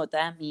 And you know what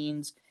that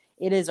means.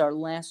 It is our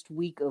last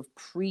week of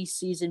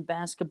preseason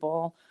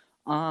basketball.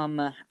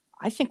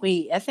 I think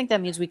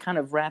that means we kind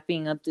of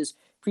wrapping up this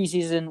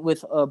preseason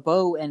with a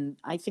bow, and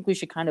I think we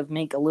should kind of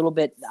make a little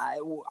bit.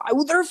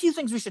 There are a few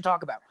things we should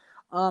talk about.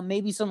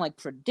 Maybe some like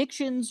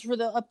predictions for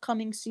the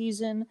upcoming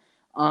season.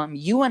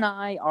 You and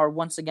I are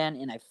once again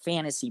in a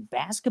fantasy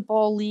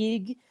basketball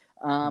league.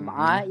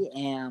 I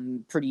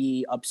am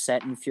pretty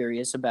upset and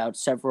furious about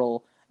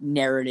several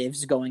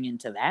narratives going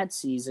into that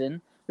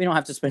season. We don't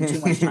have to spend too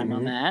much time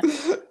on that.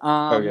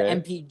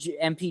 Okay.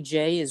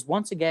 MPJ is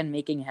once again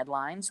making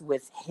headlines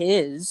with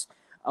his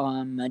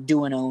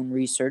doing own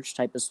research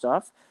type of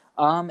stuff.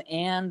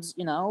 And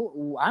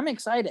I'm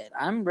excited.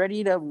 I'm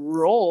ready to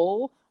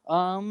roll.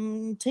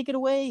 Take it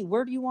away.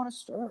 Where do you want to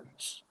start?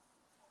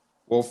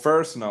 Well,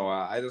 first,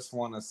 Noah, I just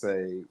want to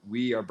say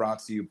we are brought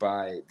to you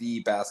by the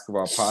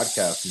Basketball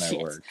Podcast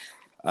Network.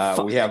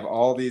 We have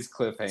all these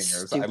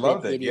cliffhangers. Stupid I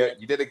loved it. idiot.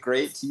 You did a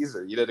great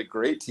teaser. Such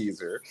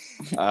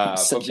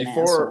But an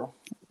before asshole.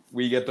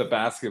 we get to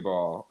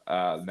basketball,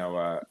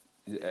 Noah,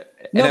 No,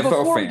 NFL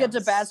before fans. we get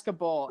to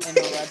basketball, and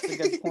that's a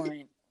good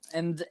point.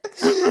 And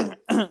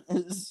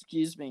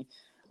excuse me.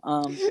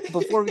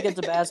 Before we get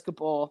to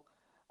basketball,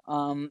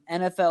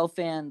 NFL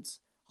fans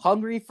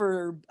hungry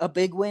for a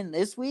big win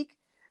this week?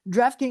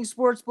 DraftKings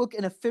Sportsbook,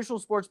 an official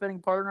sports betting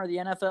partner of the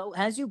NFL,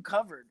 has you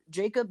covered.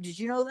 Jacob, did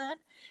you know that?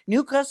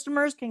 New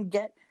customers can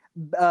bet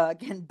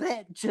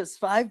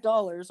just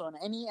 $5 on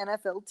any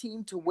NFL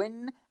team to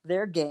win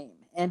their game,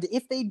 and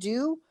if they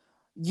do,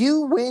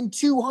 you win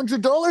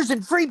 $200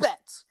 in free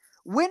bets.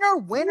 Winner,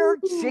 winner,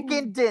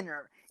 chicken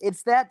dinner.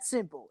 It's that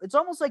simple. It's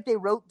almost like they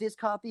wrote this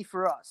copy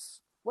for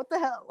us. What the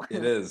hell?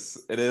 It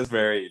is. It is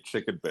very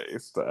chicken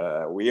based.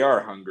 We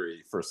are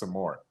hungry for some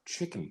more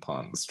chicken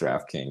puns,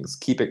 DraftKings.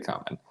 Keep it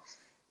coming.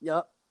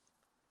 Yep.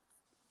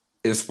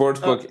 If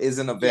Sportsbook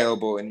isn't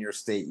available in your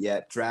state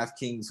yet,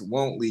 DraftKings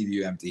won't leave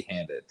you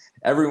empty-handed.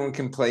 Everyone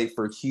can play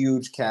for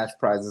huge cash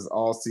prizes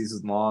all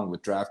season long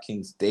with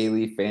DraftKings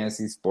daily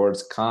fantasy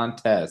sports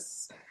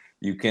contests.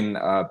 You can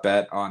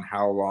bet on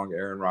how long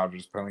Aaron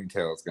Rodgers'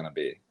 ponytail is going to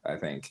be, I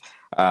think.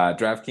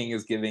 DraftKings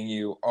is giving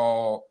you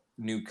all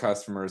new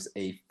customers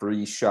a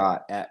free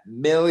shot at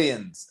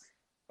millions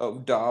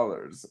of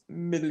dollars,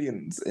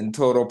 millions in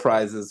total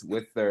prizes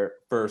with their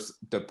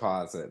first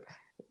deposit.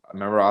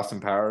 Remember Austin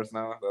Powers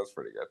now? That was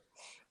pretty good.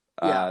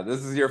 Yeah.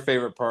 This is your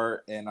favorite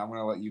part, and I'm going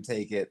to let you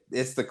take it.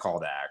 It's the call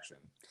to action.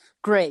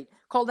 Great.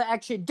 Call to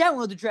action.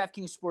 Download the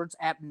DraftKings Sports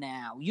app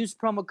now. Use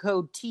promo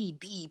code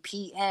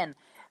TBPN.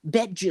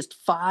 Bet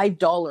just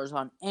 $5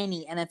 on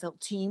any NFL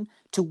team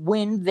to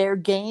win their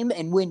game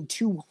and win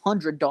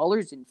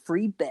 $200 in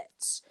free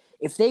bets.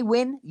 If they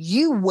win,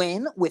 you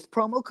win with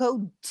promo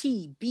code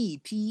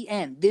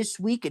TBPN this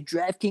week at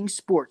DraftKings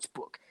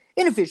Sportsbook,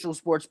 an official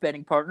sports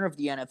betting partner of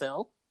the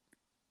NFL.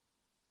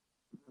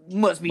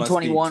 Must be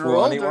 21 or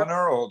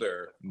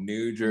older.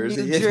 New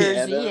Jersey,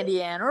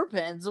 Indiana, or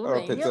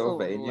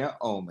Pennsylvania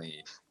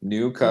only.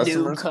 New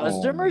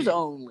customers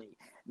only.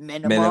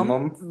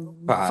 Minimum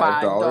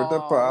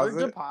 $5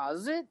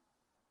 deposit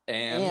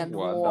and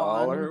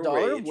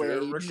 $1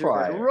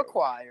 wager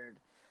required.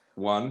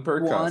 One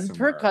per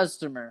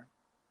customer.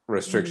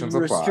 Restrictions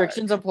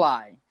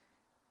apply.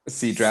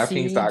 See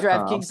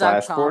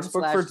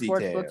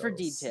DraftKings.com/sportsbook for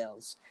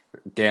details.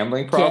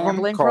 Gambling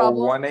problem? Call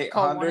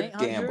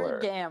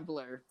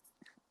 1-800-GAMBLER.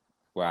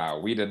 Wow,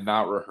 we did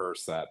not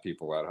rehearse that,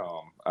 people at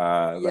home.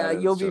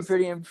 You'll be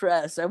pretty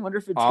impressed. I wonder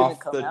if it's going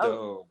to come out. Off the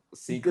dome,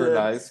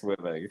 synchronized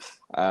swimming.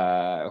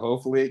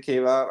 Hopefully it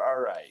came out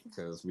all right,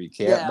 because we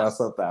can't mess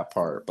up that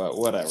part, but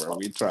whatever,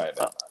 we tried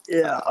it.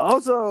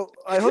 Also,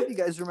 I hope you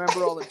guys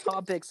remember all the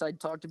topics I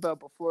talked about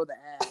before the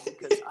ad,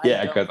 because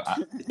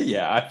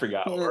I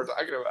forgot what we're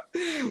talking about.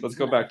 Let's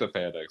go back to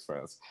Panda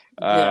Express.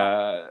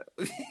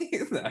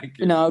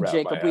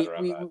 Jacob,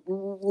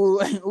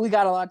 we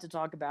got a lot to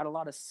talk about, a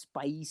lot of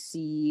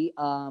spicy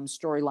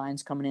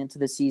storylines coming into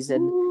the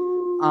season.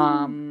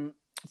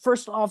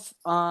 First off,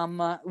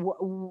 where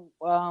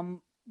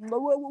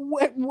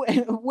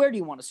do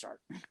you want to start?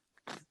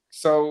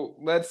 So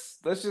let's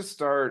just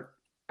start.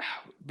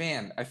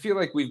 Man, I feel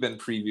like we've been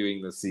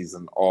previewing this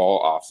season all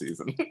off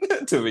season.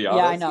 To be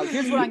honest, yeah, I know.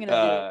 Here's what I'm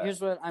gonna do. Here's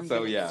what I'm. So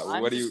gonna yeah, do.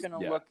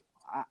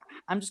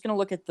 I'm just gonna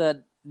look at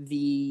the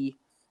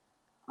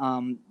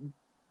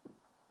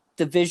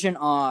division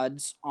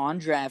odds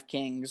on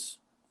DraftKings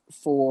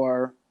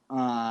for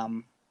our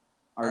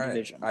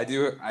division. I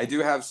do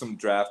have some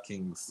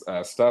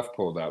DraftKings stuff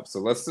pulled up,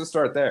 so let's just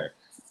start there.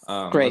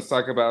 Great. Let's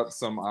talk about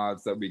some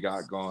odds that we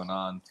got going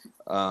on.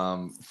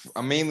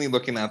 I'm mainly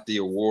looking at the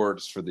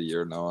awards for the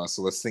year, Noah.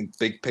 So let's think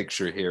big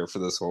picture here for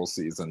this whole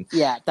season.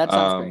 Yeah, that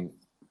sounds great.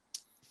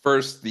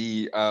 First,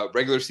 the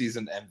regular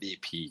season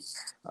MVP.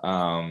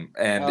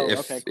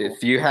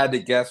 If you had to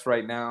guess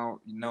right now,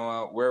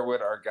 Noah, where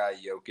would our guy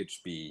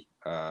Jokic be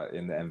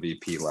in the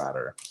MVP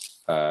ladder,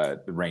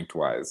 ranked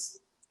wise?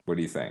 What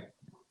do you think?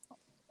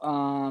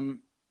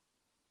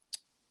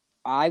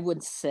 I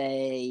would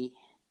say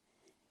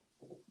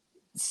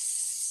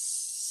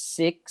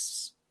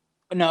 6.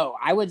 No,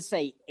 I would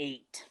say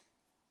 8.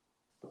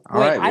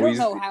 I don't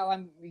know how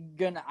I'm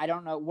gonna. I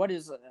don't know what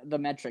is the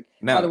metric.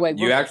 No, by the way,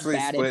 you actually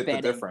split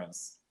the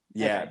difference.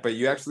 Yeah, but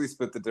you actually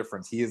split the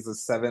difference. He is the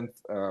 7th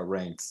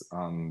ranked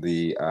on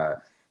the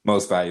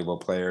most valuable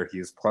player. He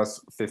is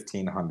plus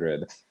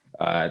 1,500.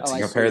 To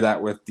compare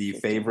that with the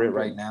favorite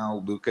right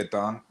now, Luka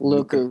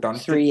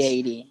Doncic,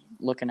 380.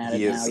 Looking at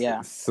it now,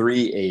 yeah,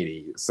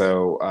 380.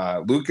 So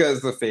Luka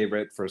is the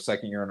favorite for a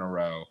second year in a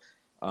row.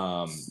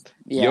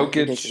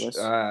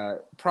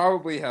 Jokic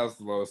probably has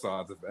the lowest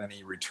odds of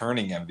any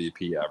returning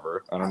MVP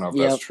ever. I don't know if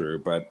that's true,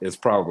 but it's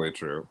probably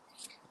true.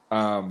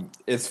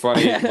 It's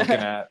funny looking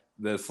at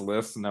this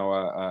list,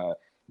 Noah.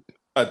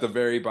 At the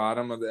very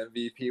bottom of the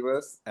MVP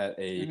list, at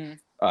a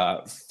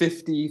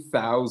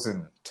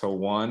 50,000 to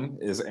 1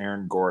 is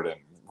Aaron Gordon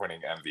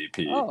winning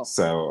MVP. Oh,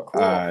 so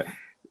cool.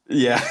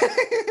 Yeah,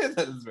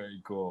 that is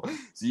very cool.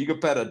 So you could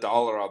bet $1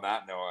 on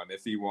that, Noah, and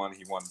if he won,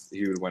 he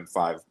would win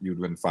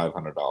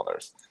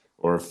 $500.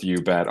 Or if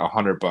you bet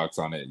 $100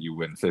 on it, you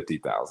win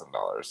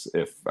 $50,000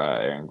 if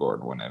Aaron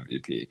Gordon won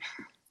MVP.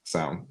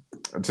 So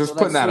just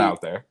putting that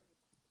out there.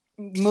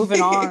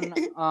 Moving on,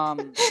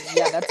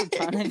 that's a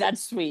ton.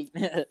 That's sweet.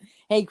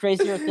 Hey,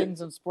 crazier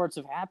things in sports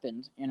have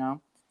happened, you know.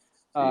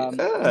 I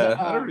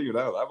don't even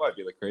know. That might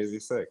be the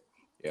craziest thing.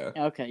 Yeah.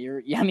 Okay,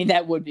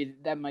 that might be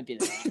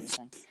the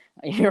thing.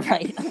 You're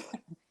right.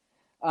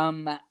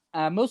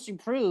 Most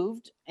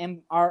improved,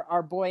 and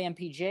our boy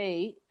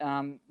MPJ,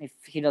 if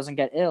he doesn't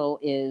get ill,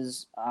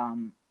 is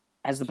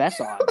has the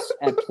best odds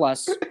at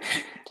plus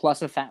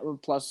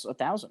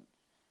 1,000.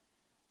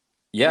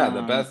 Yeah,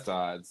 the best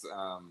odds.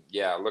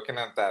 Looking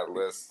at that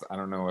list, I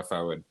don't know if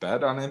I would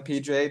bet on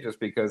MPJ just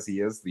because he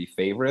is the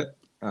favorite.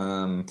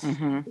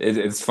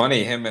 It's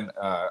funny, him and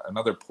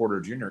another Porter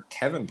Jr.,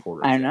 Kevin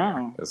Porter Jr. I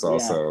know. is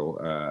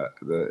also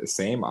the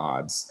same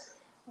odds.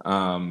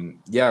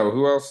 Yeah,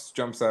 who else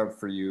jumps out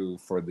for you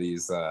for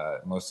these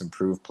most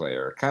improved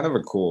player? Kind of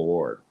a cool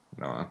award,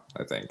 Noah,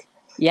 I think.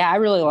 Yeah, I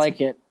really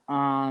like it.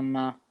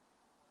 I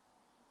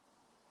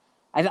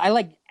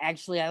like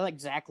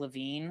Zach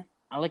LaVine.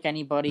 I like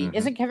anybody. Hmm.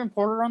 Isn't Kevin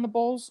Porter on the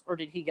Bulls, or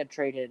did he get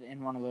traded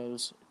in one of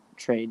those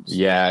trades?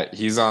 Yeah,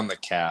 he's on the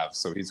Cavs,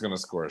 so he's going to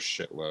score a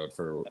shitload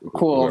for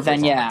Cool. Then whoever's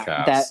on the yeah,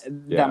 Cavs. that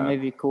Yeah. may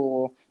be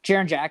cool.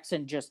 Jaren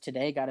Jackson just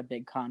today got a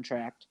big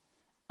contract.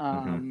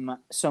 Hmm.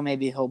 So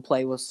maybe he'll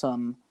play with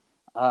some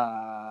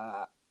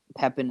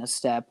pep in his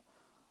step.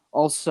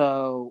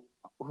 Also,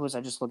 who was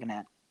I just looking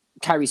at?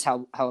 Tyrese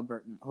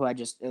Halliburton,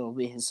 it'll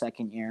be his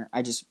second year.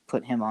 I just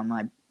put him on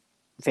my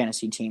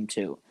fantasy team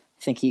too.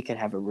 I think he could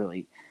have a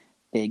really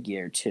big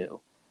year too.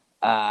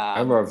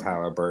 I love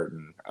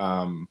Halliburton.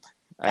 I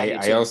do I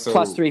too. also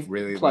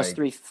really Plus like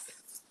three,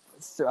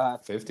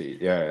 50.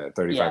 Yeah, yeah,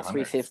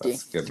 3,500. 350.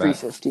 That's a good bet.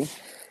 350.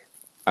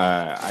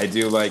 I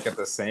do like at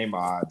the same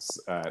odds,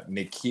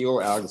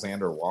 Nikhil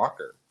Alexander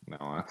Walker,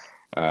 Noah,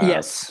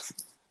 Yes.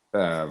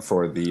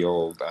 for the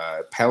old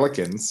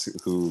Pelicans,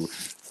 who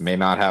may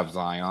not have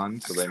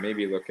Zion, so they may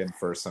be looking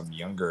for some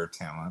younger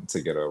talent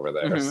to get over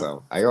there. Mm-hmm.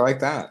 So I like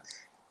that.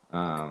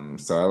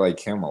 So I like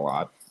him a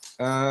lot.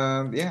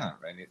 Yeah,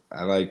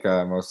 I like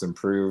most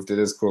improved. It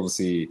is cool to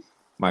see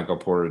Michael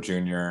Porter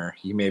Jr.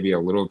 He may be a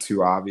little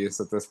too obvious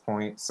at this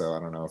point, so I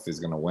don't know if he's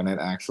going to win it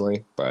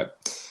actually, but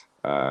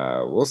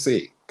we'll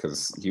see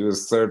because he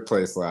was third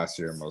place last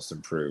year, most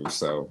improved.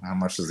 So how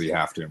much does he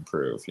have to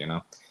improve? You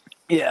know?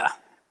 Yeah.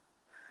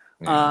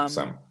 Yeah.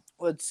 So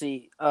Let's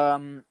see.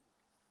 Are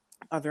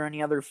there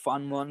any other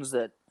fun ones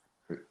that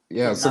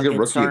yeah, the let's look at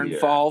Nuggets rookie are of the year.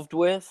 involved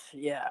with?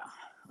 Yeah.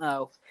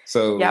 Oh.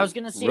 So Yeah, I was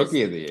gonna see.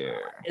 rookie of the year.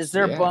 Is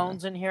there Yeah.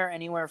 Bones in here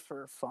anywhere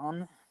for fun?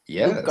 Luke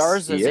Yes, he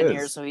Garza's in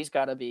here, is. so he's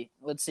got to be.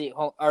 Let's see.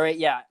 All right,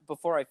 yeah.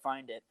 Before I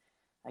find it,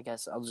 I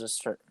guess I'll just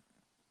start.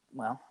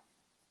 Well,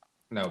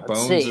 No, let's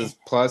Bones see. is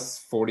plus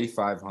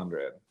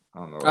 4,500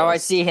 on the list. Oh, I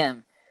see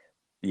him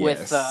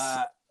Yes.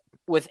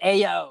 with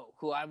AO,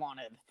 who I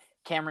wanted.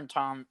 Cameron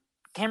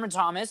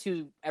Thomas,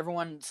 who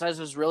everyone says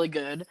is really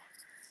good.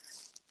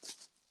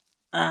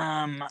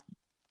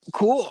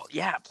 Cool.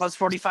 Yeah, plus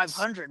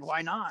 4,500.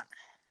 Why not?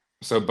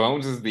 So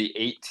Bones is the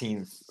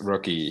 18th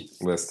rookie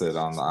listed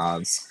on the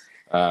odds.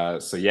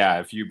 So yeah,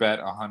 if you bet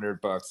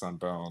 $100 on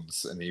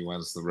Bones and he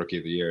wins the rookie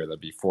of the year, that'd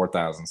be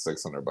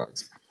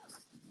 $4,600.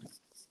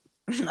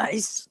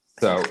 Nice.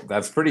 So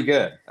that's pretty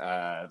good.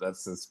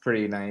 That's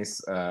pretty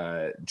nice.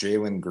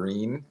 Jalen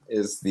Green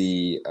is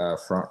the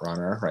front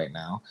runner right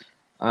now.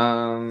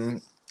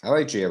 I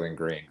like Jalen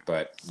Green,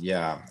 but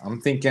yeah,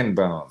 I'm thinking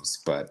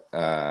Bones, but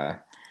I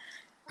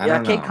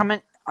don't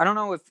know. I don't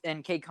know if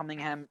Cade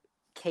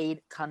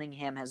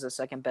Cunningham has the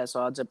second best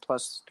odds at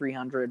plus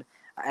 300,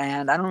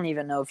 and I don't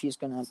even know if he's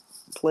gonna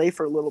play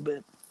for a little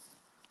bit.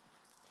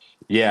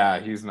 Yeah,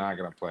 he's not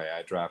gonna play.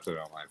 I drafted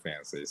him on my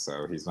fantasy,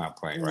 so he's not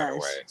playing right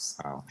away.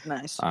 So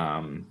nice.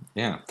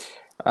 Yeah.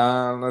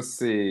 Let's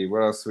see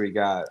what else we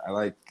got. I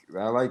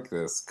like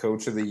this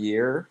coach of the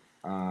year.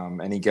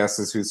 Any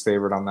guesses who's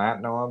favorite on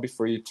that, Noah?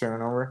 Before you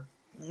turn it over.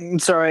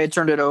 Sorry, I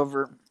turned it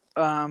over.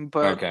 But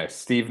okay,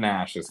 Steve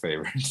Nash is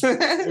favorite.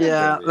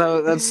 Yeah,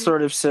 that's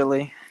sort of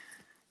silly.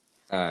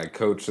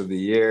 Coach of the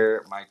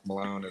year, Mike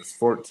Malone is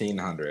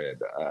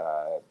 1,400.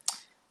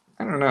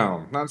 I don't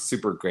know. Not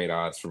super great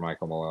odds for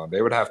Michael Malone.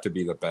 They would have to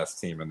be the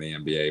best team in the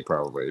NBA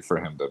probably for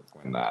him to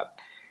win that.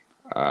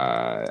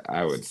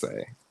 I would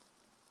say.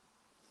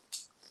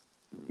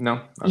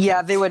 No. Okay.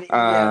 Yeah, they would.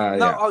 Yeah.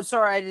 No. Yeah. Oh,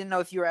 sorry. I didn't know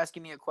if you were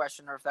asking me a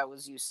question or if that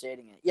was you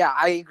stating it. Yeah,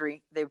 I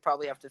agree. They would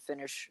probably have to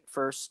finish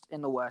first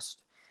in the West,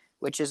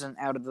 which isn't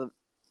out of the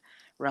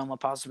realm of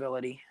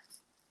possibility.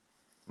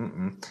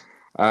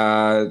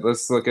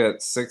 Let's look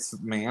at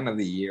sixth man of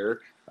the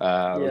year.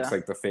 Looks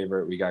like the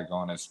favorite we got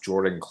going is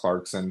Jordan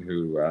Clarkson,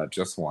 who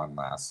just won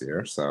last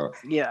year. So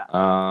yeah,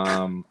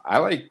 I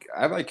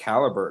like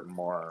Halliburton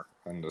more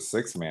than the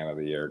sixth man of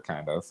the year,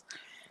 kind of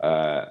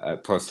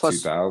at plus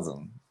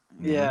 2,000.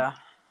 Yeah.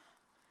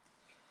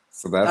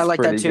 So that's like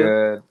pretty that too.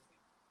 good.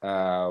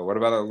 What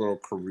about a little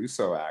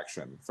Caruso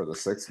action for the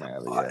sixth man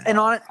of the year? And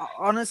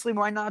honestly,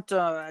 why not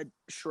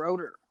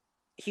Schroeder?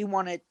 He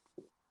won it.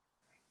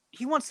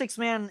 He won sixth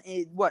man.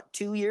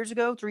 3 years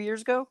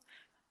ago?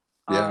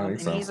 Yeah, and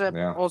he's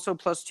also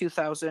plus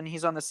 2,000.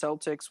 He's on the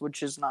Celtics,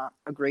 which is not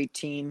a great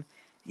team,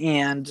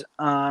 and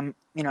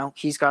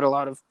he's got a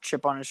lot of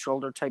chip on his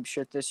shoulder type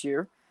shit this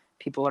year.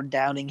 People are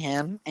doubting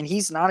him, and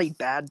he's not a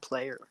bad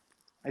player.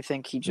 I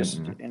think he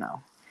just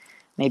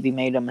maybe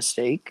made a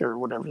mistake or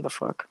whatever the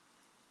fuck.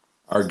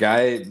 Our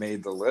guy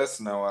made the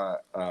list. Noah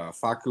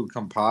Facu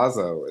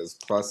Campazzo is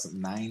plus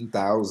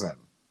 9,000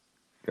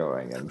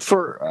 going in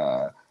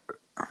for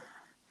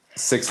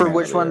six. For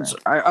which ones?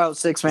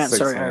 6 man.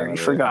 Sorry, I already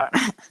forgot.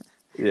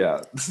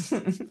 Yeah.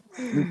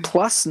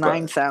 Plus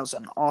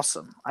 9,000.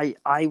 Awesome.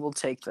 I will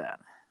take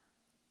that.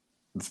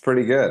 It's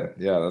pretty good.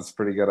 Yeah, that's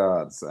pretty good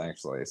odds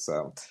actually.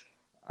 So,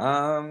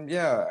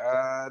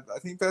 I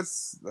think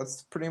that's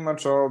pretty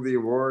much all the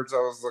awards I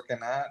was looking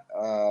at.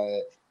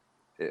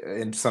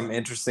 in some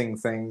interesting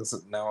things,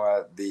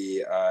 Noah,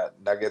 the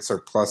Nuggets are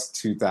plus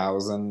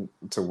 2,000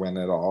 to win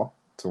it all,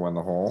 to win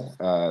the whole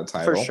For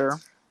title. sure.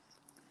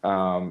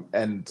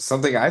 And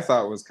something I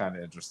thought was kind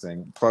of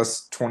interesting,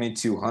 plus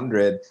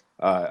 2,200,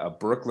 a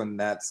Brooklyn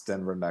Nets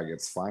Denver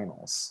Nuggets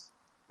finals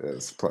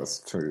is plus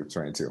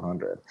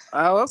 2,200.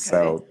 Oh, okay.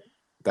 So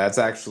that's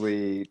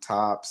actually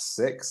top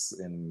 6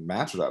 in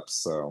matchups.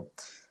 So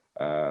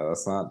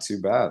that's not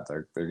too bad.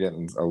 They're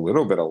getting a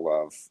little bit of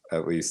love,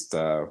 at least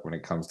when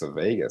it comes to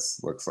Vegas.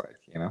 Looks like,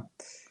 you know.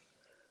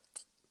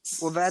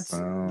 Well, that's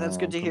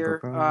good So, to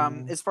hear.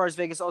 As far as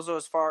Vegas, also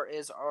as far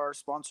as our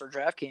sponsor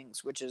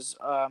DraftKings, which is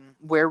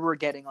where we're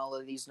getting all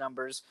of these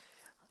numbers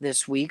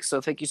this week.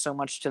 So thank you so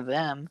much to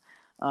them.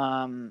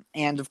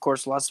 And of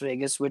course, Las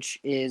Vegas, which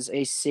is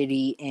a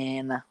city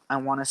in, I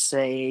want to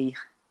say,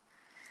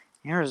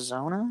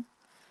 Arizona.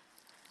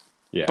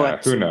 yeah,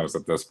 But who knows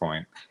at this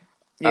point?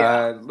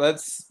 yeah,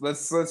 Let's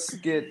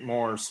get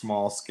more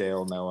small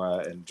scale, Noah,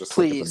 and just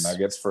look at the please.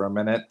 Nuggets for a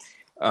minute.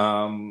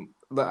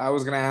 I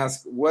was gonna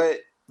ask what.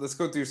 Let's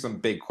go through some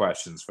big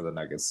questions for the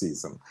Nuggets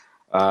season.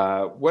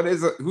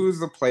 Who's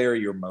the player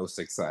you're most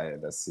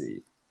excited to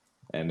see?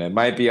 And it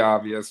might be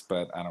obvious,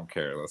 but I don't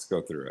care. Let's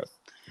go through it.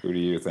 Who do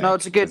you No, think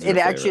it's a good. is It your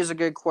actually favorite? is a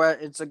good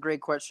It's a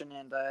great question,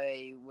 and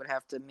I would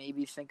have to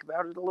maybe think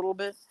about it a little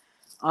bit.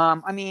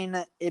 I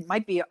mean, it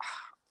might be.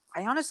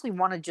 I honestly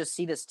want to just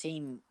see this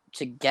team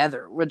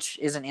together, which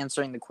isn't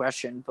answering the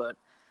question, but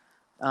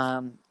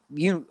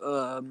you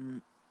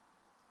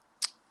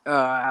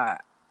uh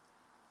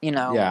you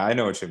know, Yeah, I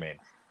know what you mean.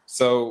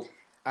 So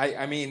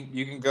I mean,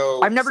 you can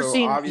go. I've never So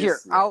seen here.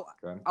 obvious. Yeah.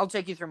 Go ahead. I'll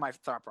take you through my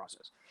thought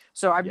process.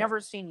 So I've Yeah. never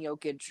seen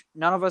Jokic.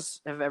 None of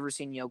us have ever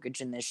seen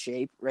Jokic in this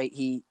shape, right?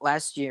 He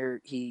last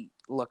year he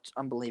looked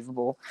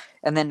unbelievable,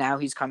 and then now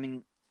he's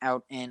coming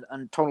out in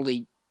a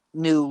totally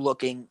new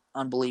looking,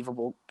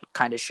 unbelievable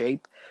kind of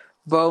shape.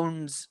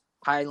 Bones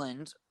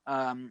Highland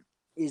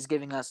is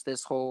giving us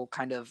this whole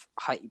kind of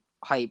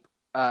hype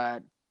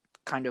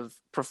kind of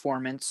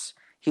performance.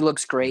 He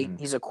looks great. Mm-hmm.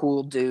 He's a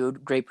cool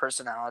dude, great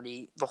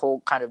personality, the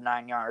whole kind of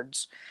 9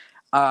 yards.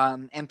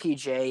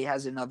 MPJ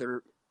has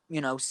another,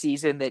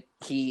 season that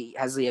he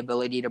has the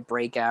ability to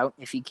break out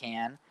if he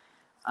can.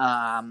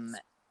 Um,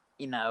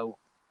 you know,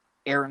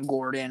 Aaron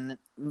Gordon,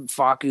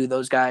 Faku,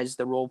 those guys,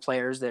 the role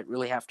players that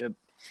really have to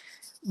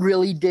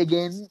really dig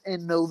in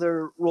and know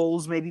their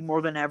roles maybe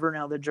more than ever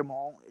now that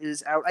Jamal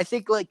is out. I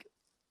think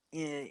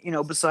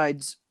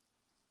besides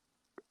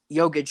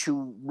Jokic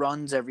who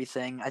runs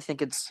everything, I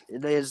think it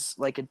is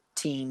like a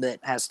team that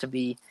has to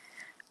be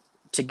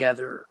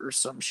together or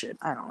some shit.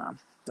 I don't know.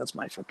 That's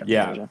my fucking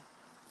Yeah, opinion.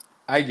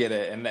 I get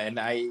it, and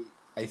I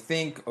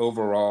think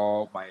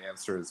overall my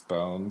answer is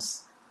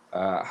Bones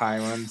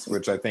Highlands,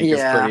 which I think is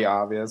Yeah, pretty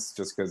obvious,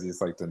 just because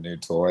he's like the new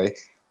toy.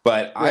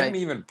 But I'm right.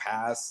 even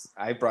past.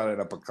 I brought it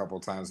up a couple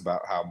times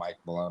about how Mike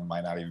Malone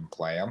might not even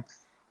play him.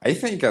 I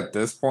think at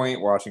this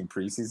point, watching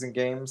preseason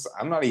games,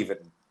 I'm not even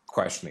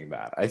questioning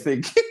that. I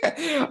think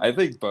I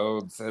think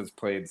Bones has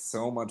played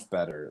so much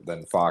better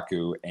than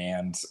Faku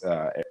and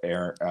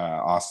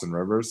Austin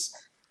Rivers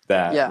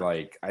that Yeah,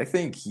 like I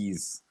think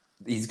he's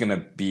going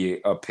to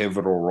be a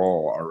pivotal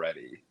role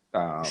already.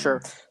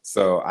 sure.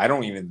 So I'm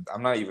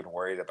not even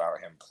worried about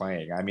him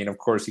playing. I mean, of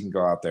course, he can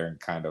go out there and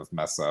kind of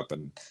mess up,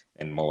 and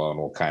Malone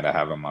will kind of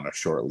have him on a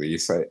short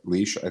leash.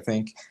 I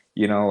think,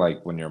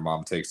 like when your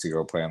mom takes you to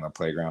go play on the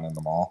playground in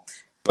the mall.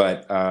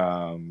 But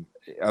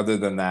other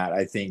than that,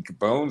 I think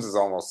Bones is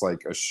almost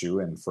like a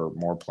shoe-in for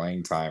more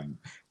playing time,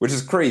 which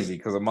is crazy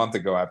because a month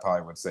ago I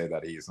probably would say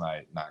that he's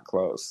not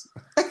close.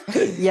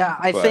 Yeah,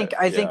 But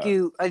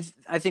yeah.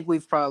 I think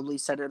we've probably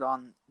said it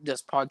on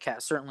this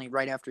podcast, certainly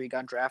right after he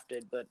got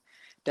drafted, but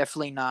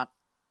definitely not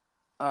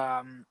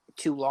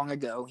too long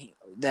ago.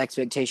 The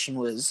expectation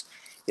was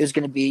it was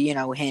going to be,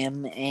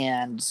 him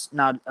and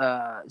not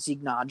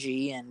Zeke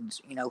Naji and,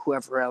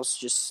 whoever else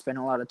just spent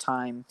a lot of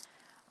time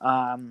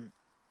um,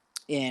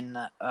 in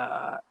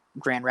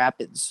Grand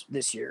Rapids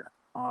this year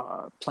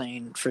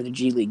playing for the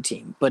G League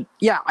team. But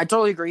yeah, I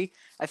totally agree.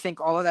 I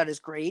think all of that is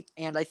great.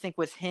 And I think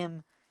with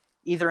him,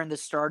 either in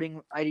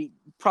the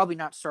probably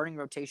not starting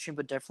rotation,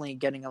 but definitely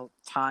getting a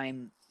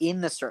time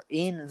in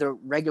the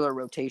regular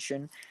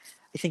rotation.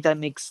 I think that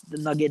makes the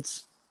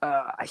Nuggets.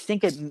 I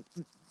think it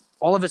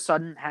all of a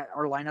sudden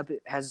our lineup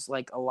has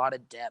like a lot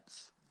of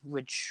depth,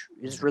 which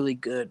is really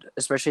good,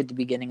 especially at the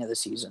beginning of the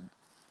season.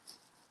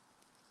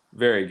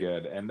 Very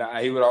good. And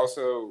I would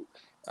also,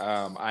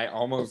 I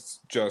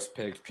almost just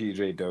picked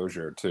PJ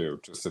Dozier too,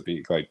 just to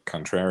be like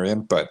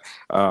contrarian. But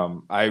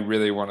I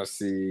really want to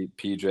see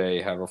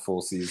PJ have a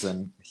full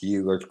season. He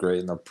looked great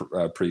in the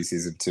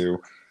preseason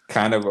too,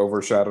 kind of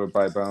overshadowed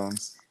by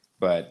Bones.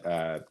 But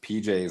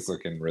PJ is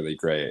looking really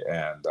great,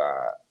 and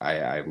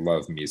I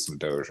love me some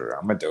Dozier.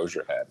 I'm a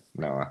Dozier head,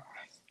 Noah.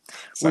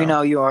 We So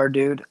know you are,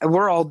 dude.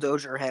 We're all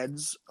Dozier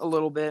heads a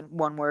little bit,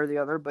 one way or the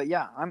other. But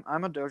yeah,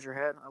 I'm a Dozier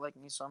head. I like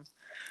me some.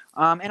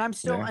 And I'm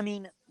still. yeah. I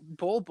mean,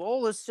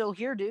 Bowl is still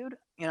here, dude.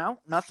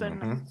 Nothing.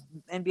 Hmm.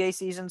 NBA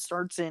season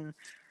starts in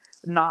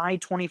nigh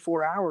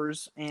 24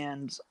 hours,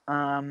 and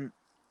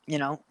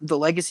the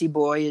legacy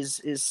boy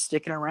is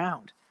sticking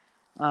around,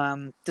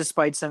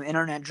 despite some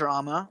internet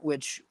drama,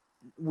 which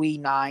we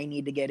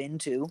need to get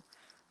into.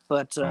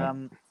 But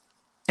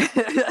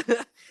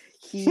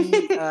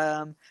he,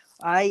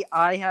 I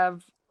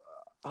have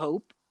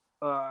hope.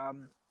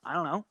 I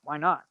don't know, why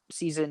not?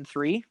 Season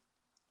 3,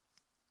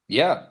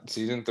 Yeah,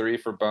 season 3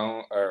 for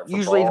for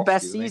usually the Ball.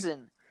 best Excuse me.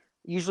 season.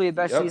 Usually the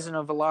best Yep, season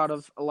of a lot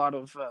of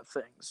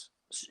things,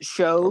 a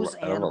shows,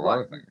 of a and lot what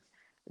of things.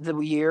 the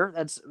year.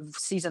 That's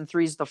season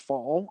 3 is the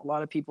fall. A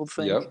lot of people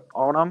think Yep.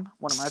 autumn.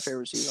 One of my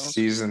favorite seasons.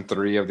 Season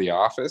 3 of The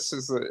Office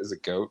is a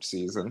goat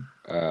season.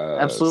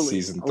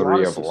 Absolutely, Season a lot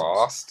 3 of of seasons.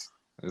 Lost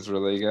is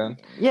really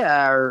good.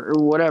 Yeah, or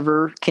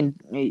whatever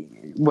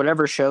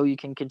show you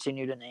can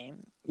continue to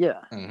name.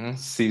 Yeah.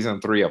 Season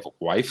 3 of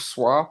Wife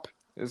Swap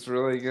is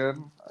really good. I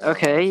don't know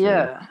Okay. if you're,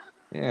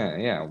 Yeah.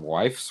 yeah,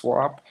 Wife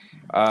Swap.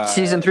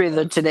 Season 3 of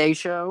the That's Today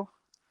Show.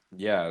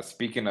 Yeah.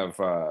 Speaking of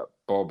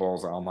Bol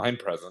online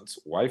presence,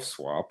 Wife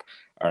Swap.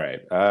 All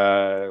right,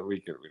 we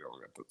don't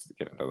get to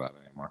get into that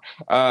anymore.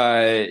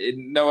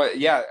 No,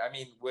 yeah. I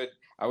mean,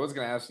 I was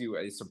going to ask you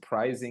a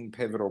surprising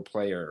pivotal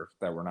player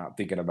that we're not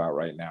thinking about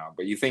right now,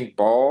 but you think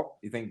Ball?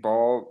 You think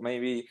Ball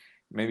maybe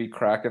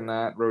cracking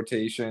that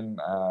rotation,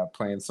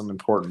 playing some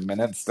important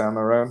minutes down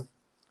the road?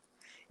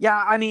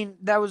 Yeah, I mean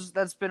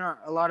that's been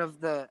a lot of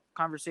the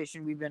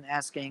conversation we've been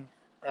asking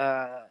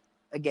uh,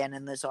 again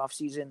in this off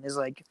season is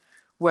like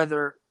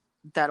whether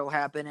that'll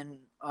happen, and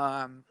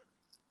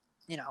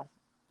you know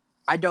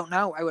I don't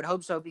know. I would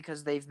hope so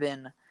because they've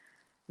been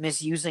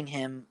misusing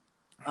him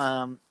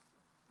um,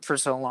 for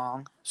so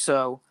long.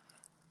 So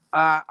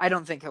I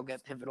don't think he'll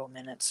get pivotal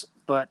minutes,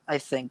 but I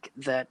think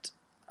that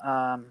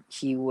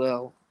he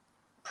will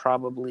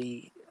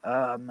probably.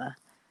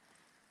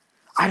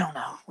 I don't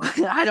know.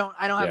 I don't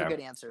have a Yeah. good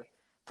answer.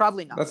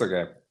 Probably not. That's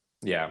okay.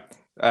 Yeah.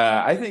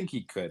 I think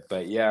he could,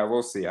 but yeah,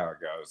 we'll see how it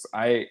goes.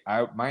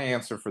 My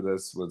answer for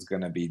this was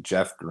going to be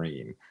Jeff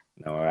Green.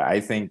 No, I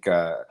think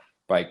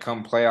by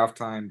come playoff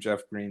time,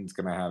 Jeff Green's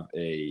going to have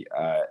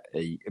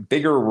a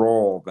bigger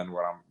role than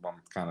what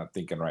I'm kind of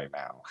thinking right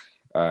now.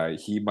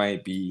 He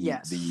might be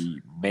Yes. the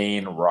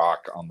main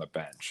rock on the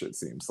bench. It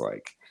seems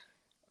like.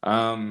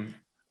 Um,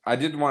 I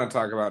did want to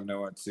talk about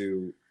Noah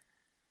too.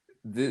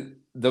 The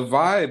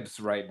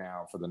vibes right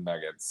now for the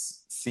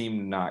Nuggets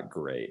seem not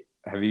great.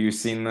 Have you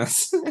seen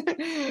this?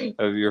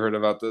 Have you heard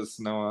about this,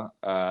 Noah?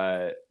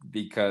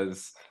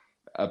 Because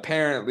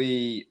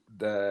apparently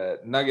the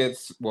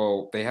Nuggets,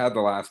 well, they had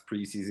the last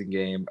preseason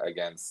game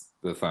against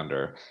the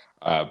Thunder,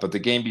 but the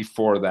game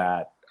before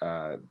that,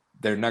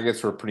 their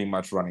Nuggets were pretty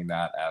much running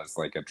that as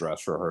like a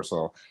dress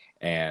rehearsal,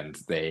 and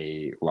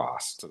they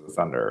lost to the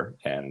Thunder,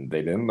 and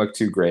they didn't look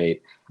too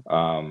great.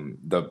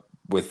 The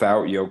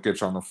Without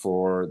Jokic on the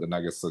floor, the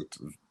Nuggets looked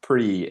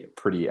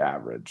pretty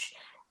average.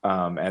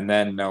 And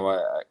then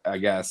Noah, I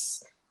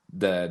guess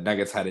the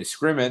Nuggets had a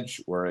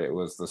scrimmage where it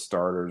was the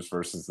starters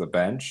versus the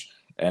bench,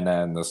 and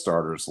then the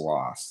starters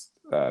lost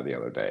the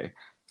other day.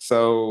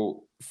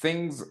 So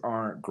things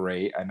aren't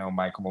great. I know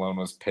Michael Malone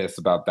was pissed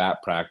about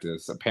that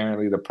practice.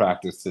 Apparently, the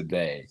practice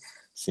today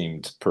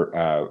seemed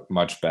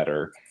much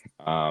better,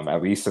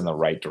 at least in the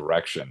right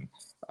direction.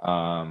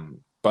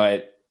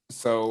 But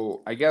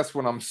so I guess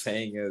what I'm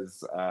saying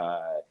is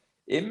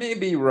it may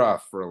be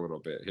rough for a little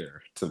bit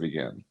here to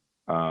begin.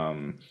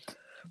 Um,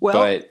 Well,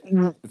 but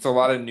it's a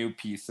lot of new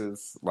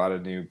pieces, a lot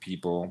of new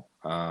people.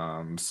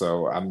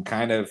 So I'm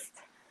kind of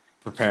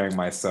preparing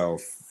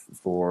myself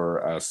for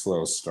a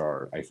slow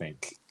start, I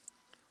think.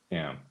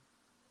 Yeah.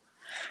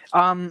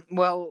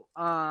 well,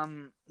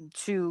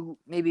 to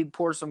maybe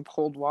pour some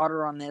cold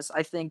water on this,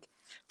 I think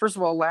first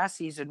of all, last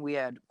season we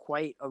had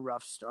quite a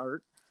rough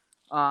start,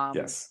 um,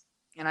 Yes.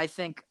 and I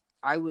think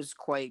I was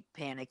quite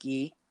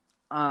panicky,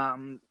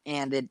 and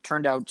it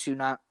turned out to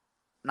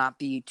not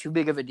be too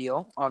big of a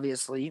deal.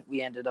 Obviously,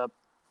 we ended up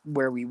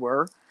where we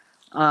were.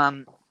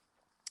 Um,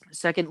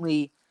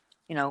 secondly,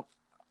 you know,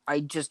 I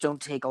just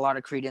don't take a lot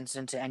of credence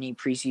into any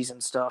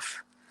preseason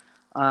stuff.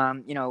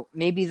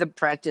 Maybe the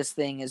practice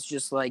thing is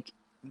just like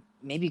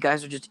maybe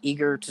guys are just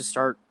eager to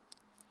start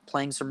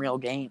playing some real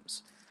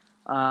games.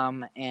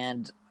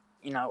 And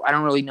I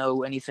don't really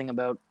know anything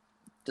about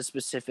the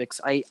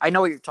specifics. I know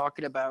what you're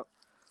talking about,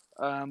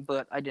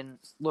 but I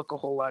didn't look a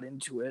whole lot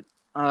into it.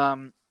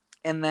 And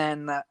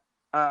then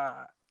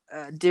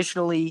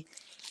additionally,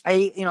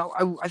 I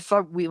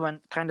thought we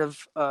went kind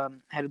of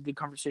had a good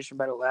conversation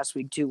about it last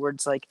week too, where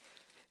it's like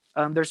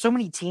there's so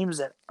many teams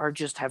that are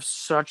just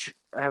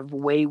have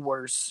way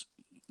worse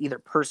either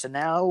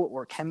personnel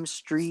or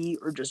chemistry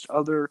or just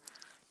other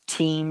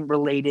team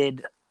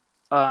related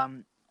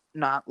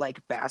not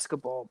like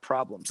basketball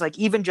problems. Like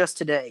even just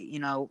today,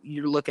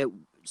 you look at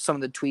some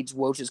of the tweets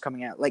Woj is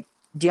coming out. Like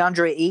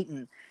DeAndre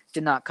Ayton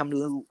did not come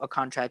to a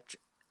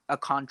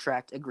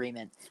contract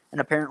agreement,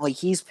 and apparently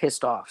he's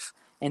pissed off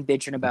and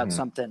bitching about Hmm.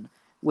 something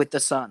with the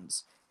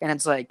Suns. And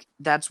it's like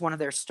that's one of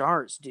their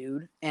stars,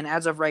 dude. And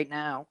as of right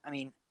now, I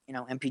mean,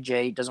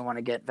 MPJ doesn't want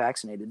to get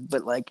vaccinated,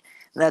 but like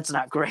that's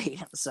not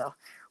great. So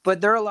But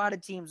there are a lot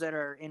of teams that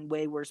are in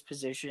way worse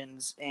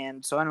positions,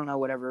 and so I don't know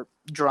whatever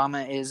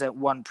drama is at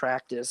one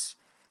practice.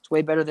 It's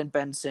way better than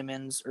Ben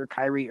Simmons or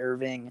Kyrie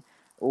Irving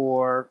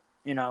or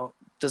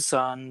the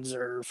Suns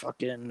or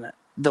fucking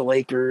the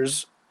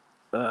Lakers.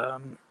 I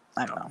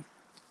don't know.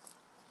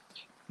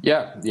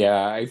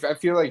 Yeah. I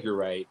feel like you're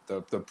right.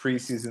 The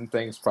preseason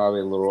thing's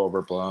probably a little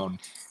overblown.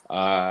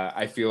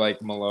 I feel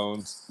like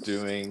Malone's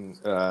saying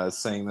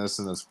this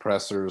in his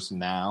pressers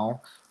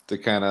now to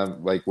kind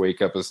of like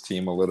wake up his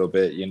team a little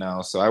bit, you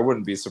know. So I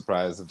wouldn't be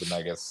surprised if the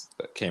Nuggets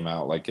came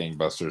out like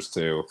gangbusters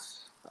too.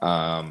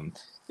 Um,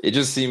 it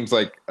just seems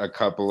like a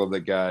couple of the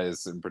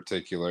guys in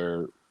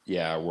particular,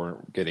 yeah,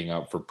 weren't getting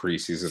up for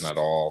preseason at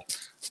all.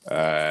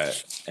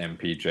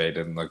 MPJ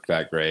didn't look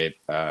that great.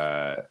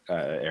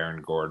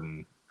 Aaron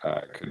Gordon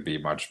could be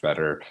much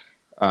better,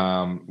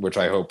 which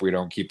I hope we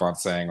don't keep on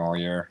saying all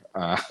year.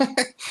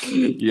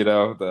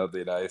 That'll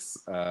be nice.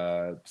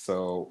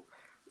 So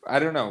I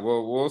don't know.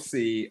 We'll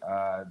see.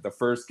 The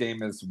first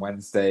game is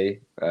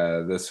Wednesday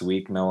this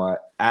week, Noah,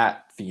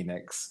 at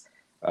Phoenix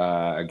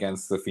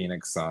against the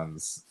Phoenix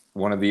Suns.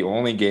 One of the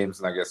only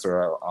games Nuggets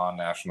are on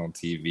national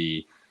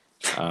TV.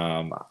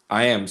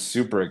 I am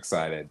super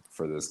excited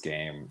for this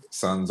game.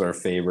 Suns are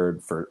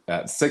favored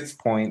at 6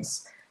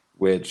 points,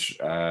 which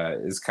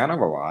is kind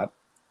of a lot,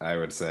 I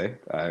would say.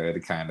 I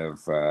would kind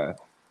of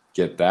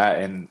get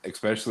that, and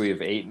especially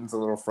if Aiton's a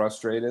little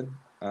frustrated,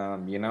 I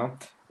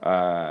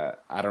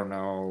don't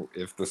know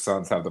if the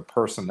Suns have the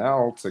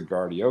personnel to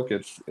guard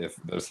Jokic if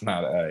there's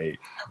not a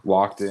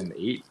locked-in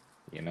eight,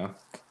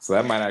 So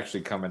that might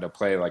actually come into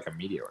play like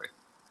immediately.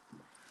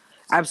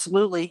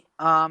 Absolutely,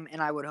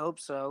 and I would hope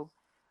so.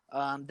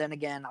 Then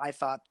again, I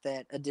thought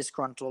that a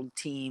disgruntled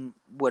team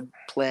would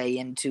play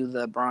into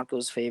the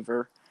Broncos'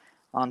 favor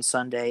on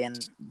Sunday,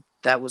 and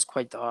that was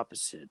quite the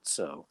opposite.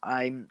 So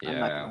I'm not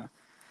gonna.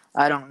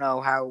 I don't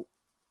know how.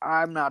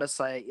 I'm not a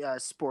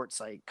sports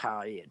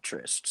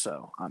psychiatrist,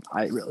 so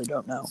I really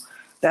don't know.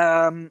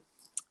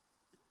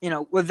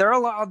 Well, there are a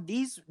lot of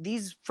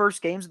these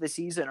first games of the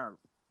season are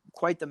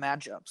quite the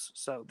matchups.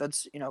 So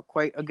that's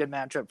quite a good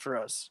matchup for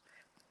us.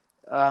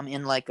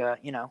 In like a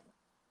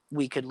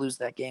we could lose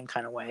that game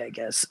kind of way, I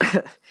guess.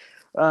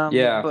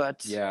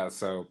 Yeah.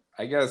 So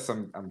I guess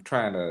I'm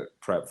trying to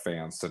prep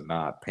fans to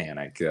not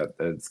panic.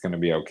 It's going to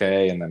be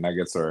okay, and the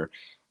Nuggets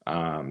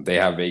they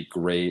have a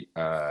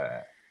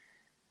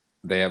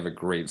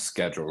great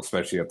schedule,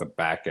 especially at the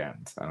back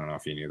end. I don't know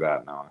if you knew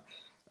that, Noah.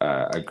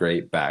 A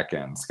great back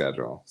end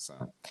schedule.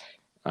 So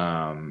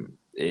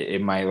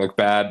it might look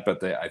bad,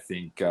 but I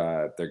think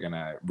they're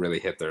gonna really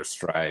hit their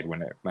stride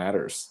when it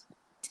matters.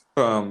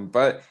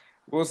 But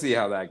we'll see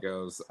how that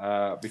goes.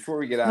 Before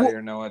we get out of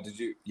here, Noah,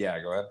 Yeah,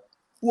 go ahead.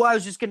 Well, I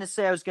was just gonna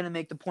say I was gonna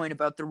make the point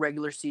about the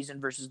regular season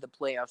versus the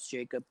playoffs,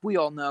 Jacob. We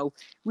all know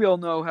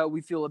how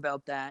we feel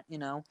about that.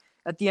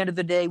 At the end of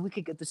the day, we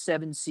could get the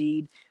 7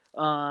 seed,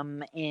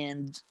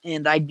 and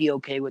I'd be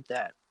okay with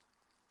that.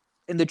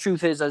 And the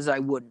truth is I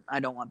wouldn't. I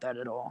don't want that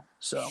at all.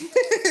 So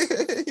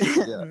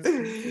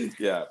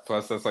yeah.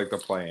 Plus that's like the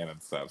play-in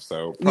and stuff.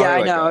 So yeah,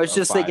 I know. I was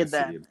just thinking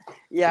that.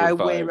 Yeah, I'd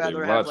way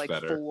rather have like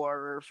better.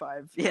 4 or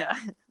 5. Yeah,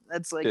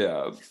 that's like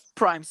a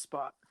prime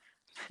spot.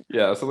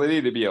 Yeah, so they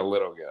need to be a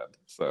little good.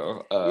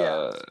 So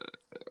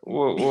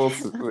we'll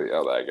see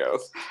how that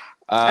goes.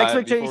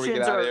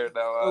 Expectations are here,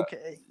 Noah,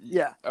 okay.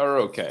 Yeah. Are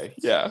okay.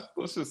 Yeah.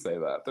 Let's just say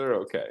that. They're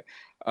okay.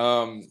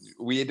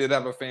 We did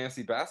have a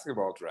fantasy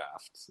basketball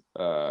draft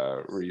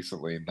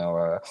recently,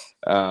 Noah.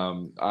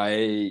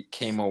 I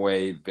came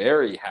away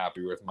very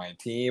happy with my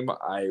team.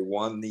 I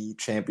won the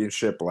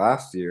championship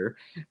last year.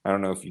 I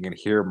don't know if you can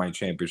hear my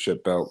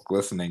championship belt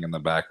glistening in the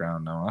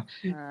background, Noah.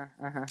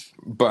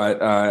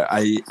 But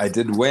I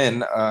did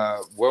win.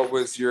 What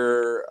was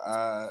your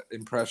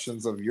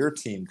impressions of your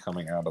team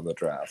coming out of the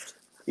draft?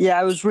 Yeah,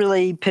 I was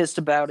really pissed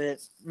about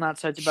it. Not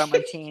psyched about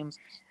my team.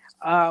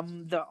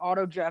 The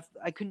auto draft,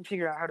 I couldn't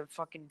figure out how to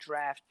fucking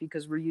draft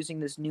because we're using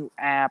this new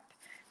app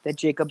that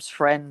Jacob's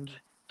friend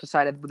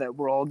decided that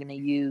we're all going to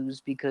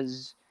use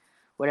because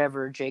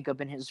whatever,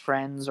 Jacob and his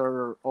friends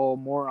are all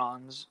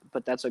morons,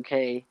 but that's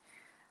okay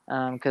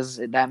because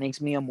that makes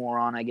me a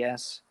moron, I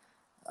guess.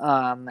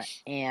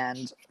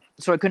 And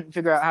so I couldn't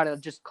figure out how to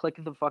just click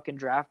the fucking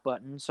draft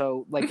button.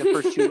 So like the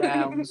first 2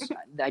 rounds,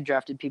 I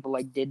drafted people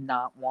I did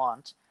not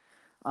want.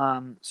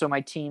 So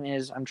my team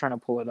is, I'm trying to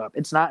pull it up.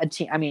 It's not a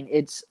team. I mean,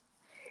 it's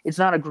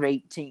not a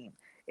great team.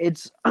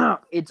 It's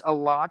a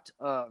lot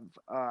of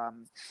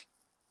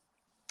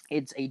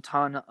it's a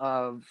ton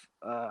of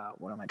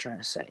what am I trying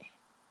to say?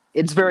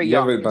 It's very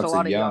young. It's a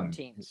lot of young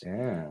teams.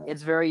 Yeah.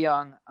 It's very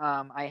young.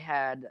 I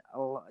had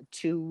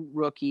 2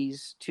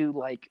 rookies, 2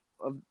 like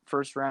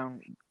first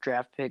round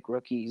draft pick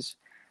rookies.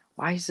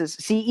 Why is this?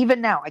 See,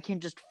 even now I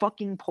can't just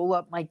fucking pull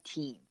up my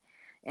team,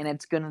 and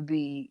it's gonna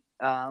be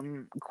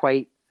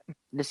quite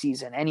the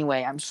season.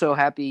 Anyway, I'm so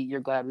happy you're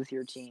glad with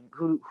your team.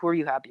 Who are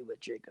you happy with,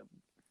 Jacob?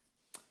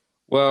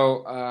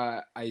 Well,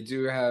 I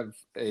do have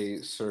a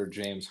Sir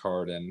James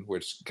Harden,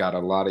 which got a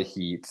lot of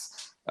heat.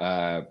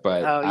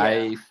 But Oh yeah.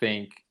 I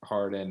think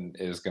Harden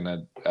is going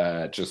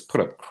to just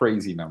put up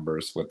crazy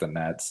numbers with the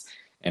Nets,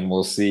 and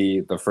we'll see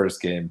the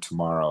first game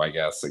tomorrow, I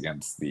guess,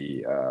 against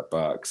the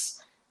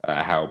Bucks,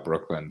 how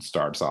Brooklyn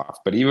starts off.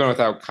 But even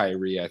without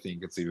Kyrie, I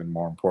think it's even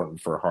more important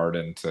for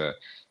Harden to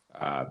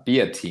be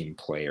a team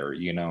player,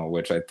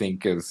 which I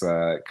think is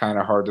kind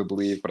of hard to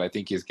believe, but I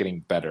think he's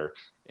getting better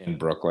in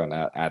Brooklyn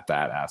at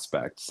that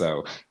aspect.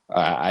 So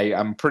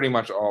I'm pretty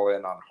much all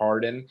in on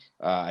Harden.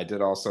 I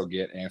did also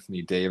get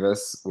Anthony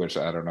Davis, which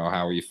I don't know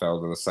how he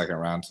fell to the second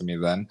round to me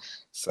then.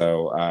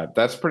 So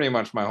that's pretty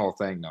much my whole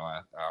thing,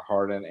 Noah.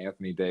 Harden,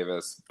 Anthony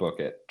Davis, book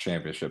it,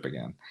 championship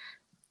again,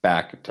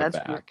 back to That's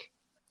gr- back.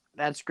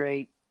 that's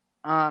great.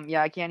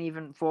 Yeah, I can't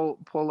even pull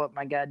up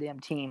my goddamn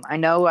team. I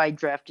know I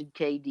drafted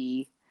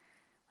KD,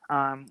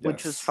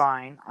 which was Yes.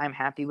 fine. I'm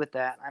happy with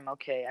that. I'm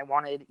okay. I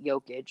wanted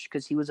Jokic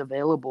because he was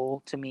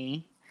available to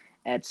me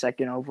at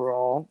second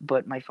overall,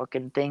 but my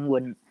fucking thing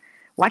wouldn't.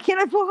 Why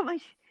can't I pull up my?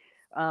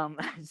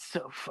 It's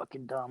so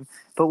fucking dumb.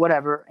 But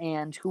whatever.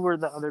 And who were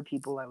the other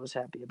people I was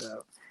happy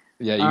about?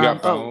 Yeah, you got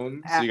Oh,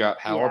 Bones, you got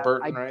yeah,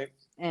 Halliburton,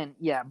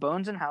 right?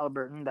 Bones and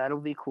Halliburton. That'll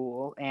be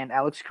cool. And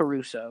Alex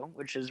Caruso,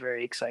 which is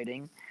very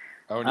exciting.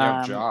 Oh, and you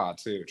have Um, Ja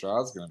too.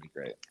 Ja's gonna be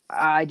great.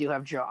 I do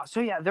have Jaw. So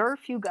yeah, there are a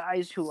few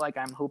guys who like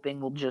I'm hoping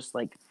will just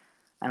like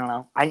I don't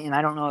know. I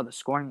don't know how the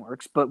scoring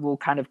works, but will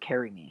kind of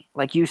carry me.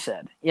 Like you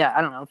said. Yeah,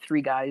 I don't know,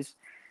 3 guys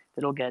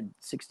that'll get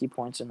 60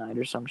 points a night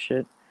or some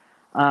shit.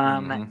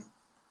 Um Mm-hmm.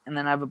 and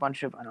then I have a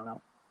bunch of I don't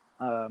know.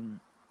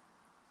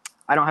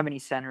 I don't have any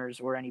centers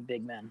or any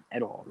big men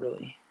at all,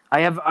 really. I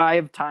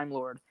have Time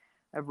Lord.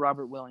 I have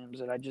Robert Williams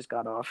that I just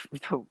got off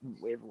the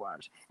waiver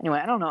wires. Anyway,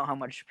 I don't know how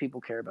much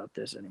people care about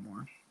this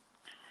anymore.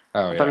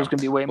 Oh I thought it was yeah.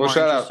 gonna be way Well, more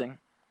shout out. interesting.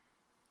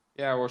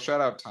 Yeah, well,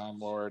 shout out Time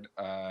Lord.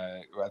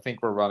 I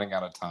think we're running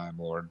out of Time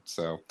Lord.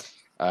 So,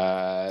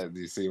 do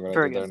you see what I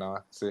Very did good. there,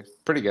 Noah? See,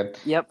 pretty good.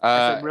 Yep, I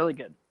Uh, said really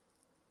good.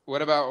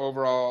 what about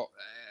overall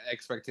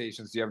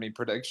expectations? Do you have any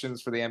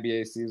predictions for the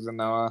NBA season,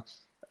 Noah?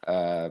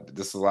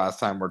 This is the last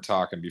time we're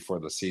talking before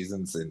the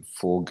season's in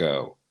full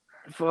go.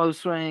 Full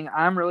swing.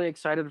 I'm really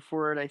excited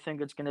for it. I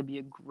think it's going to be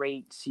a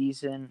great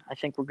season. I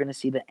think we're going to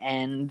see the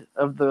end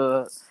of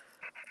the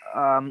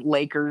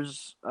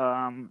Lakers.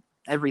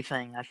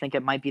 Everything. I think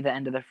it might be the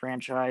end of the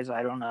franchise.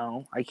 I don't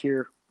know. I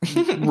hear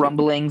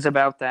rumblings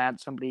about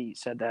that. Somebody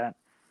said that.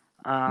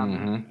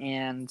 Mm-hmm.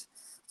 And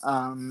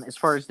as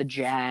far as the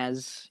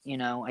Jazz,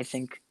 I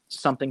think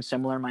something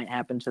similar might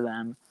happen to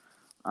them.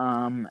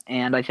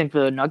 And I think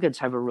the Nuggets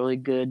have a really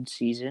good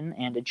season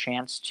and a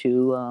chance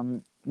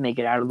to make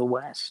it out of the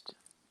West.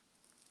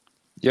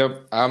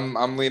 Yep,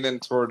 I'm leaning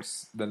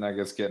towards the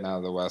Nuggets getting out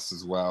of the West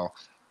as well.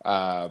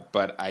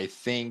 But I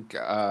think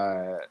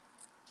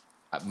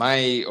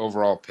my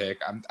overall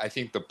pick, I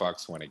think the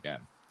Bucks win again.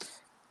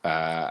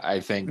 I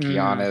think Mm.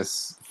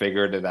 Giannis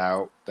figured it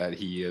out that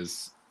he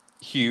is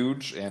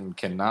huge and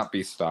cannot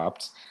be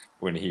stopped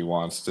when he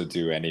wants to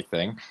do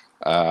anything.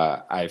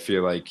 I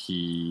feel like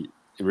he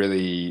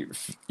really,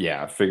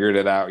 yeah, figured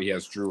it out. He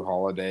has Drew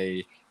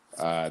Holiday.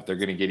 They're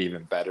going to get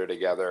even better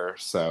together.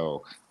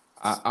 So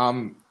I,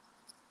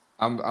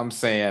 I'm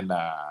saying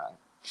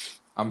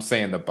I'm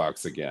saying the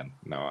Bucks again,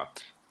 Noah.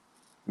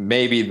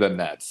 Maybe the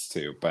Nets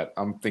too, but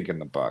I'm thinking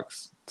the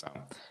Bucks. So.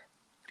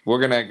 We're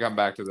gonna come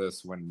back to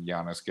this when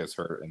Giannis gets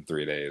hurt in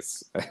 3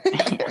 days.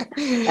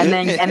 and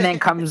then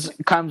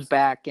comes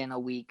back in a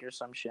week or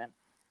some shit.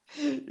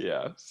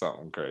 Yeah,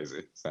 something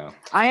crazy. So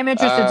I am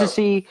interested to uh,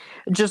 see.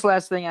 Just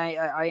last thing,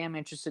 I am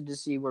interested to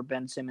see where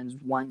Ben Simmons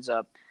winds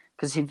up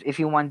because if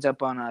he winds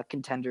up on a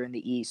contender in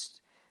the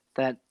East,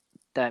 that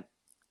that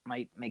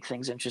might make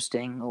things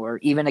interesting, or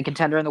even a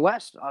contender in the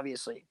West.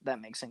 Obviously, that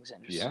makes things yeah.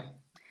 interesting. And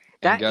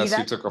That guess who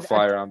that, took a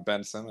flyer on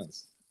Ben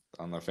Simmons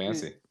on the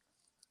fancy?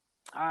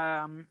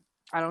 I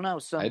don't know, I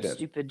some did.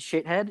 stupid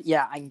shithead.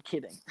 Yeah, I'm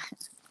kidding.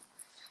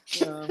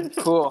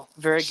 Cool,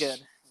 very good.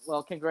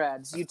 Well,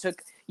 congrats.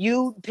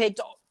 You picked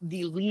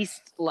the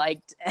least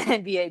liked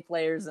NBA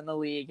players in the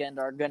league and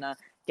are gonna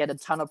get a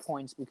ton of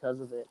points because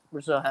of it.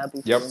 We're so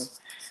happy for Yep. you.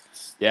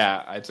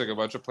 Yeah, I took a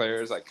bunch of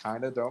players I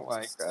kind of don't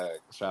like.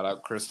 Shout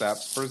out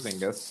Kristaps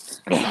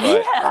Porzingis, but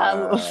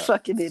Yeah,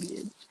 fucking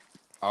idiot.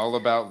 all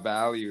about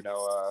value,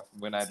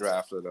 when I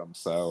drafted him.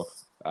 So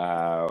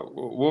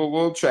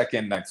we'll check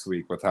in next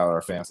week with how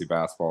our fantasy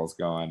basketball is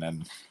going,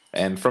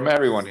 and from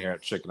everyone here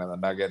at Chicken and the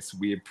Nuggets,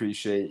 we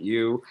appreciate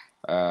you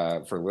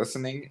for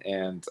listening,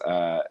 and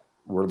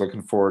we're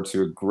looking forward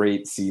to a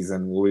great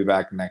season. We'll be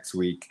back next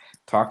week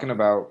talking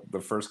about the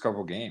first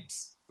couple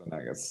games, the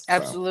Nuggets. So,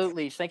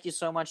 Absolutely. Thank you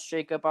so much,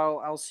 Jacob.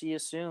 I'll see you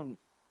soon.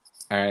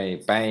 all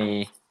right,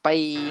 bye.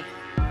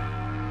 Bye.